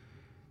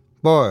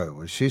 Boy,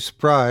 was she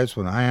surprised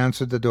when I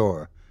answered the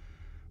door.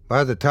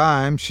 By the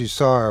time she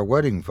saw our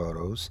wedding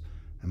photos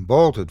and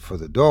bolted for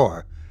the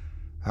door,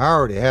 I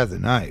already had the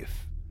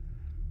knife.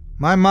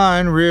 My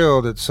mind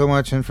reeled at so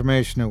much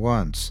information at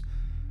once.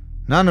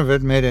 None of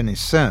it made any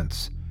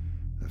sense.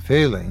 The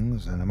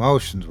feelings and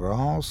emotions were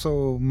all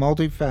so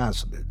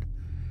multifaceted.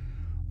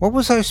 What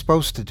was I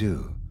supposed to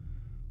do?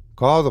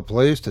 Call the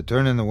police to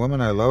turn in the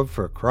woman I loved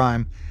for a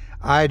crime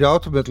I'd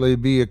ultimately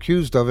be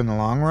accused of in the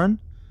long run?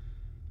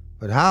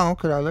 But how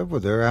could I live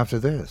with her after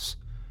this?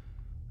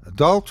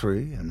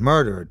 Adultery and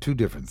murder are 2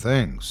 different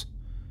things.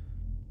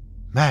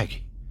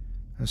 Maggie,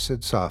 I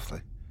said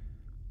softly,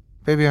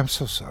 baby, I'm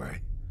so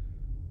sorry.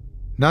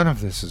 None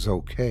of this is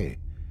okay.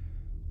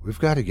 We've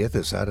got to get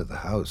this out of the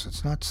house.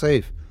 It's not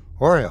safe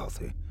or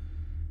healthy.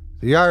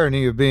 The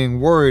irony of being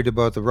worried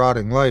about the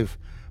rotting life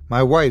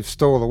my wife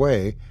stole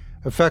away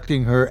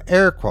affecting her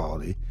air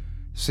quality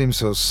seems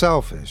so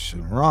selfish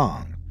and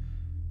wrong.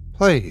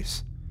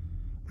 Please,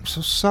 I'm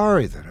so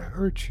sorry that I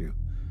hurt you.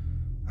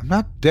 I'm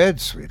not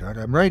dead, sweetheart.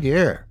 I'm right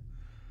here.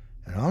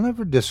 And I'll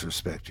never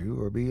disrespect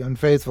you or be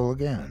unfaithful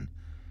again.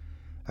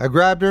 I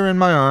grabbed her in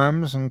my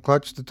arms and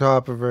clutched the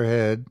top of her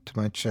head to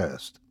my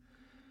chest.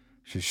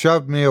 She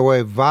shoved me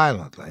away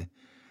violently,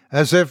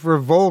 as if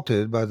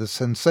revolted by the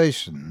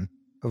sensation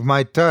of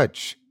my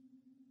touch.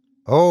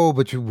 Oh,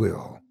 but you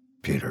will,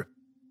 Peter.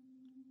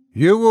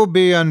 You will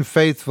be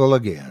unfaithful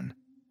again,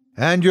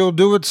 and you'll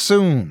do it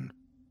soon.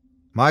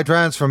 My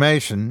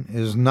transformation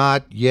is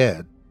not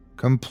yet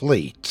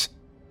complete.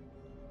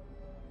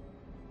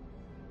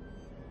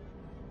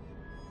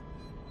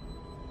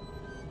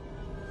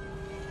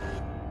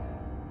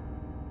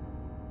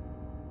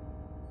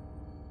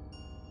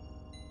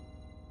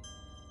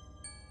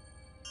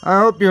 I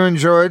hope you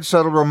enjoyed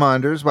Subtle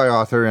Reminders by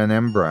author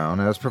N.M. Brown,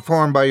 as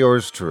performed by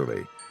yours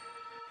truly.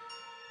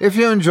 If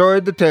you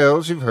enjoyed the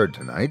tales you've heard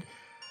tonight,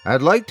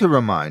 I'd like to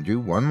remind you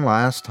one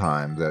last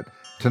time that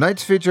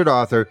tonight's featured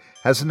author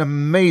has an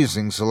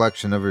amazing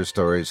selection of her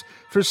stories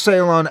for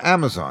sale on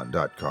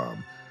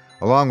Amazon.com,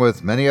 along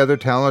with many other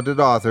talented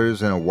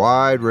authors in a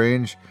wide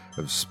range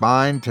of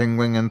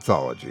spine-tingling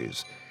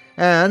anthologies,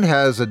 and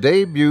has a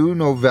debut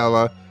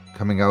novella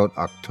coming out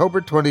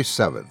October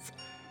 27th,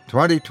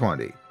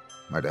 2020.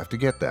 Might have to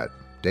get that.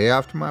 Day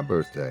after my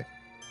birthday.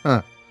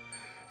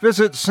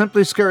 Visit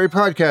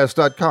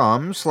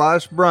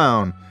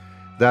simplyscarypodcast.com/brown.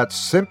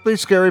 That's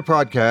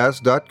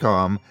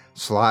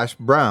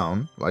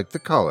simplyscarypodcast.com/brown, like the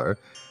color,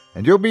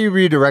 and you'll be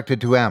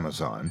redirected to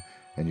Amazon,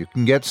 and you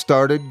can get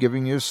started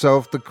giving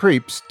yourself the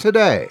creeps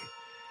today.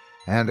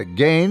 And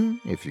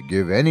again, if you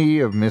give any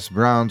of Miss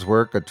Brown's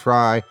work a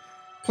try,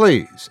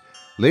 please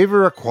leave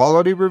her a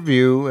quality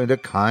review and a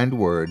kind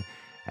word,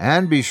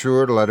 and be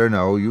sure to let her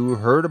know you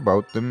heard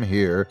about them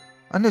here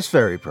on this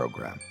very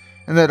program,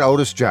 and that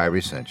Otis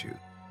Gyrie sent you.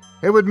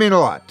 It would mean a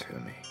lot to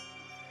me.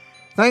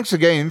 Thanks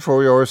again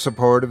for your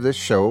support of this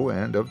show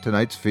and of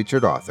tonight's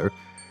featured author.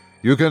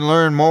 You can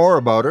learn more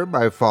about her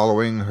by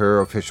following her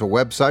official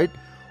website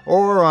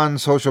or on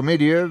social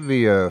media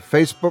via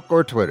Facebook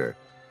or Twitter.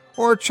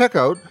 Or check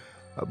out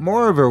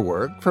more of her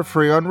work for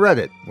free on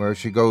Reddit, where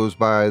she goes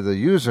by the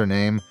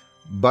username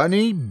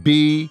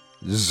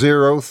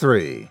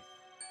BunnyB03.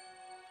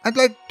 I'd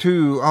like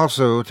to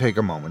also take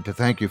a moment to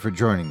thank you for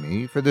joining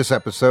me for this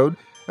episode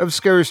of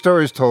Scary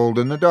Stories Told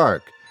in the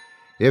Dark.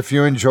 If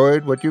you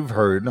enjoyed what you've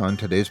heard on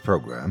today's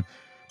program,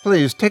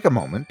 please take a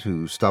moment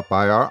to stop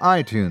by our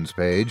iTunes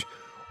page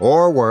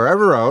or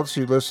wherever else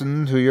you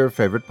listen to your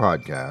favorite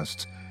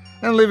podcasts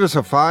and leave us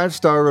a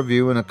 5-star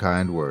review and a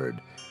kind word.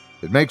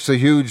 It makes a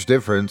huge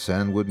difference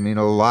and would mean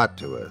a lot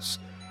to us.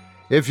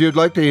 If you'd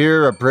like to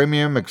hear a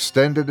premium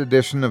extended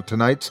edition of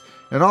tonight's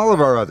and all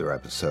of our other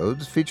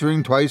episodes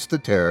featuring Twice the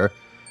Terror,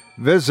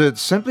 visit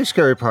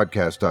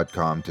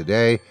simplyscarypodcast.com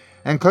today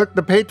and click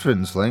the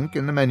Patrons link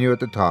in the menu at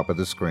the top of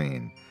the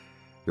screen.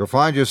 You'll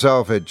find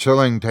yourself at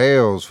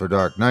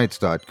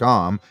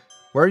chillingtalesfordarknights.com,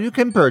 where you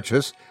can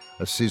purchase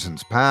a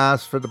season's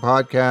pass for the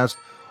podcast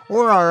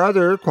or our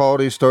other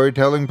quality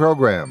storytelling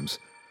programs,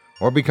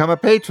 or become a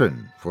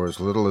patron for as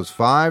little as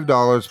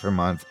 $5 per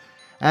month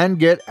and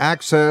get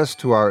access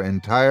to our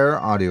entire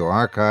audio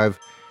archive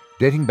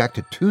dating back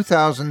to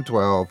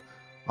 2012,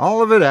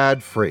 all of it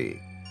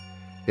ad-free.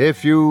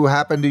 If you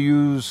happen to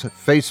use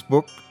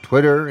Facebook,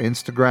 Twitter,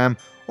 Instagram,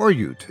 or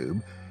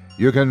YouTube,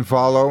 you can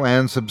follow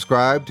and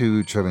subscribe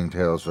to Chilling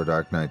Tales for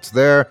Dark Nights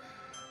there,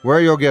 where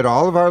you'll get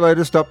all of our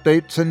latest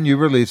updates and new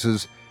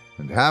releases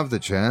and have the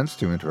chance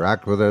to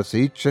interact with us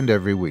each and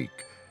every week.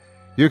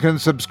 You can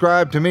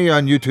subscribe to me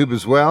on YouTube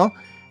as well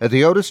at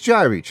the Otis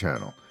Gyrie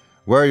channel,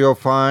 where you'll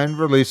find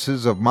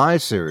releases of my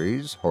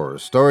series, Horror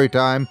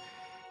Storytime,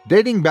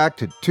 dating back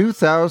to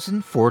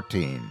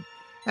 2014.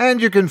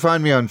 And you can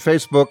find me on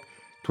Facebook,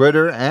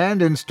 Twitter,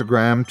 and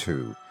Instagram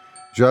too.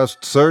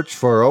 Just search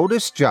for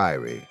Otis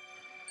Gyrie.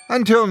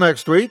 Until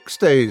next week,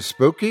 stay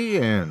spooky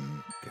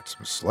and get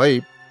some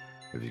sleep,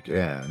 if you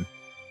can.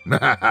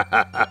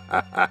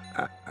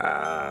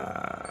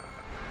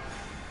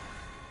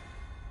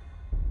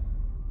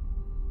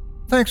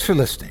 Thanks for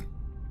listening.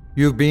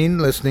 You've been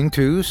listening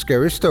to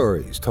Scary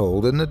Stories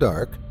Told in the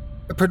Dark,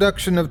 a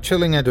production of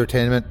Chilling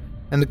Entertainment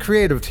and the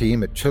creative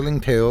team at Chilling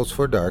Tales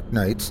for Dark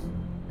Nights,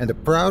 and a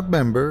proud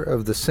member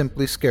of the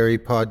Simply Scary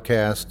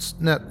Podcasts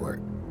Network.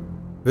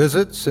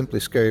 Visit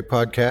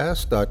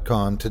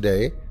simplyscarypodcast.com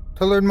today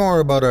to learn more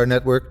about our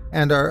network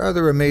and our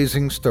other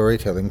amazing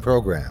storytelling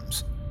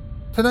programs.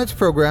 Tonight's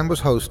program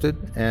was hosted,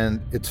 and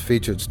its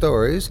featured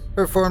stories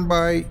performed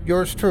by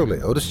yours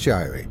truly, Otis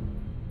Gyrie.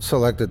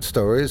 Selected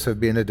stories have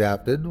been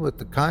adapted with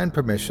the kind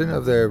permission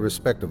of their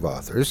respective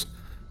authors.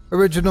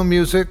 Original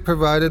music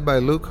provided by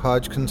Luke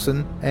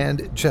Hodgkinson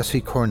and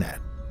Jesse Cornett.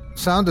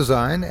 Sound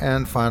design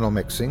and final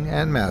mixing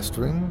and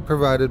mastering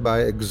provided by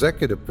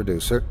executive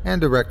producer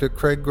and director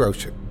Craig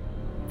Groshek.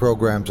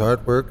 Program's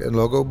artwork and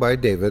logo by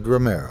David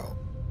Romero.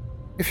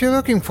 If you're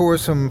looking for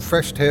some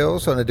fresh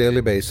tales on a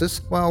daily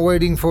basis while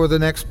waiting for the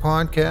next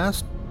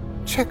podcast,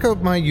 check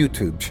out my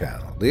YouTube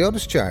channel, the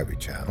Otis Diary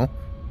channel,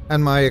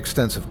 and my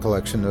extensive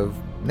collection of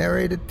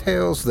narrated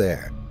tales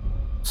there.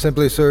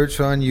 Simply search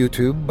on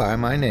YouTube by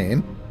my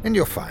name, and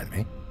you'll find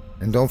me.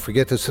 And don't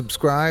forget to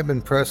subscribe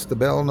and press the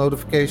bell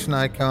notification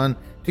icon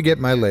to get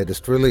my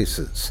latest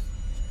releases.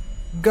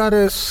 Got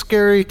a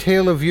scary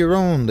tale of your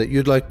own that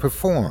you'd like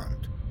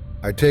performed?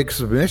 I take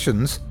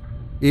submissions.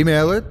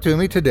 Email it to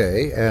me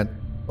today at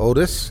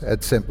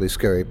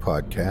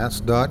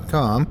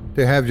otis@simplyscarypodcast.com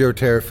to have your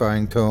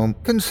terrifying tome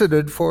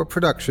considered for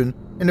production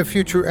in a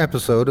future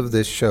episode of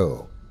this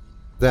show.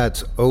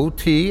 That's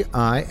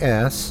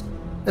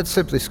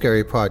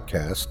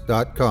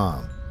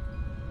otis@simplyscarypodcast.com.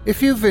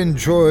 If you've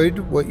enjoyed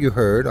what you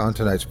heard on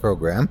tonight's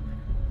program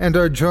and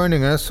are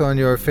joining us on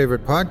your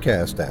favorite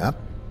podcast app,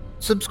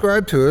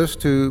 subscribe to us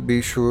to be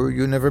sure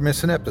you never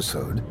miss an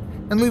episode,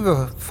 and leave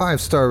a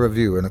 5-star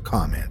review and a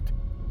comment.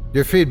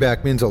 Your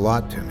feedback means a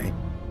lot to me.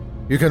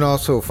 You can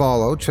also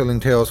follow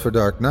Chilling Tales for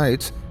Dark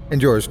Nights and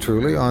yours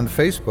truly on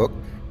Facebook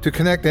to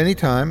connect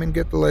anytime and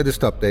get the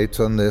latest updates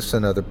on this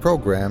and other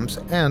programs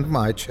and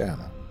my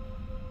channel.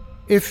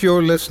 If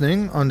you're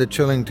listening on the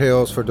Chilling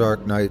Tales for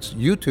Dark Nights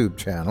YouTube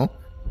channel,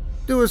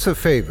 do us a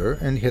favor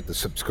and hit the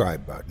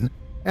subscribe button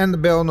and the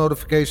bell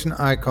notification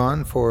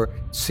icon for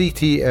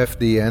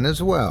CTFDN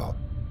as well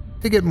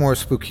to get more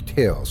spooky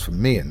tales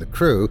from me and the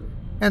crew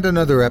and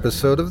another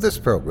episode of this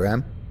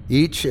program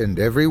each and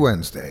every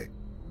Wednesday.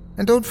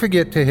 And don't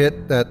forget to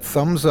hit that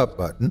thumbs up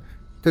button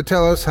to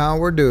tell us how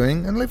we're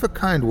doing and leave a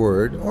kind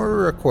word or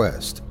a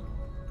request.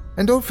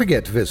 And don't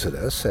forget to visit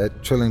us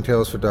at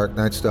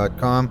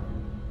chillingtalesfordarknights.com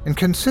and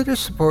consider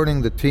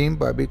supporting the team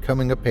by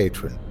becoming a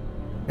patron.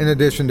 In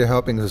addition to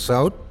helping us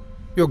out,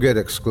 you'll get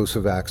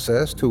exclusive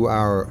access to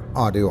our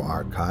audio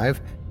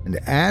archive and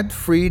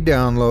ad-free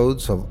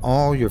downloads of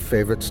all your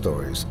favorite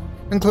stories,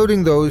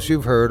 including those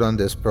you've heard on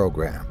this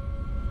program.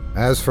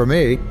 As for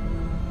me,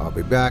 I'll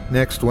be back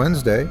next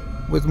Wednesday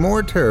with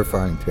more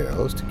terrifying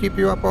tales to keep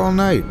you up all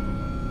night.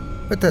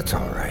 But that's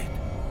all right.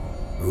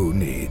 Who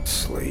needs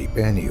sleep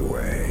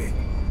anyway?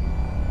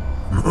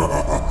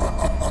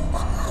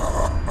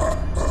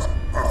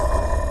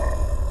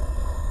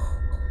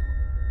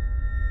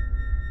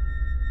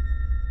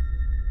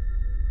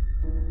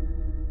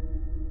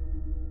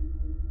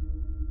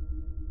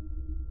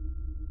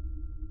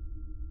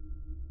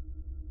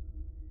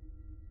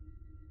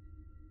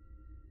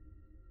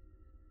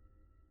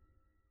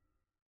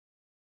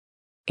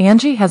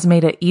 Angie has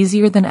made it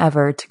easier than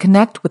ever to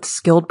connect with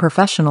skilled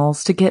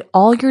professionals to get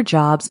all your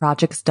jobs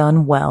projects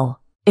done well.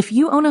 If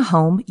you own a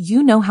home,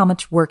 you know how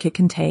much work it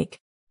can take,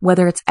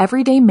 whether it's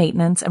everyday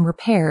maintenance and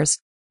repairs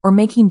or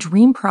making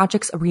dream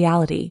projects a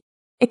reality.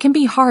 It can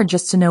be hard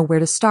just to know where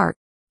to start,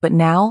 but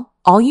now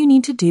all you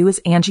need to do is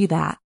Angie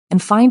that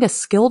and find a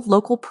skilled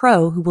local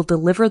pro who will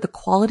deliver the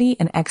quality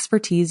and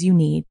expertise you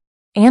need.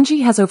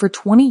 Angie has over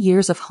 20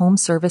 years of home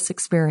service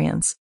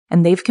experience,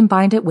 and they've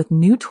combined it with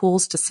new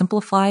tools to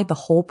simplify the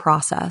whole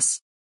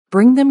process.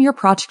 Bring them your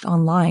project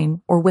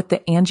online or with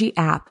the Angie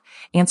app,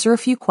 answer a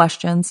few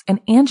questions,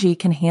 and Angie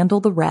can handle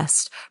the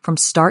rest from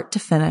start to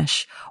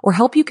finish, or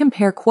help you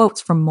compare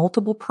quotes from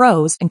multiple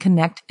pros and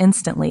connect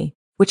instantly,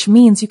 which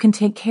means you can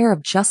take care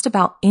of just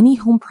about any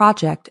home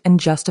project in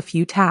just a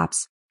few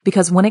taps.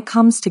 Because when it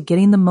comes to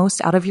getting the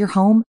most out of your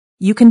home,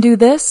 you can do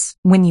this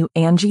when you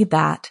Angie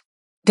that.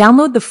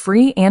 Download the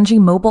free Angie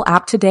mobile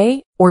app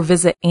today or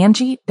visit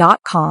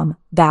Angie.com.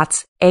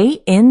 That's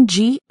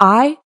ANGI.com.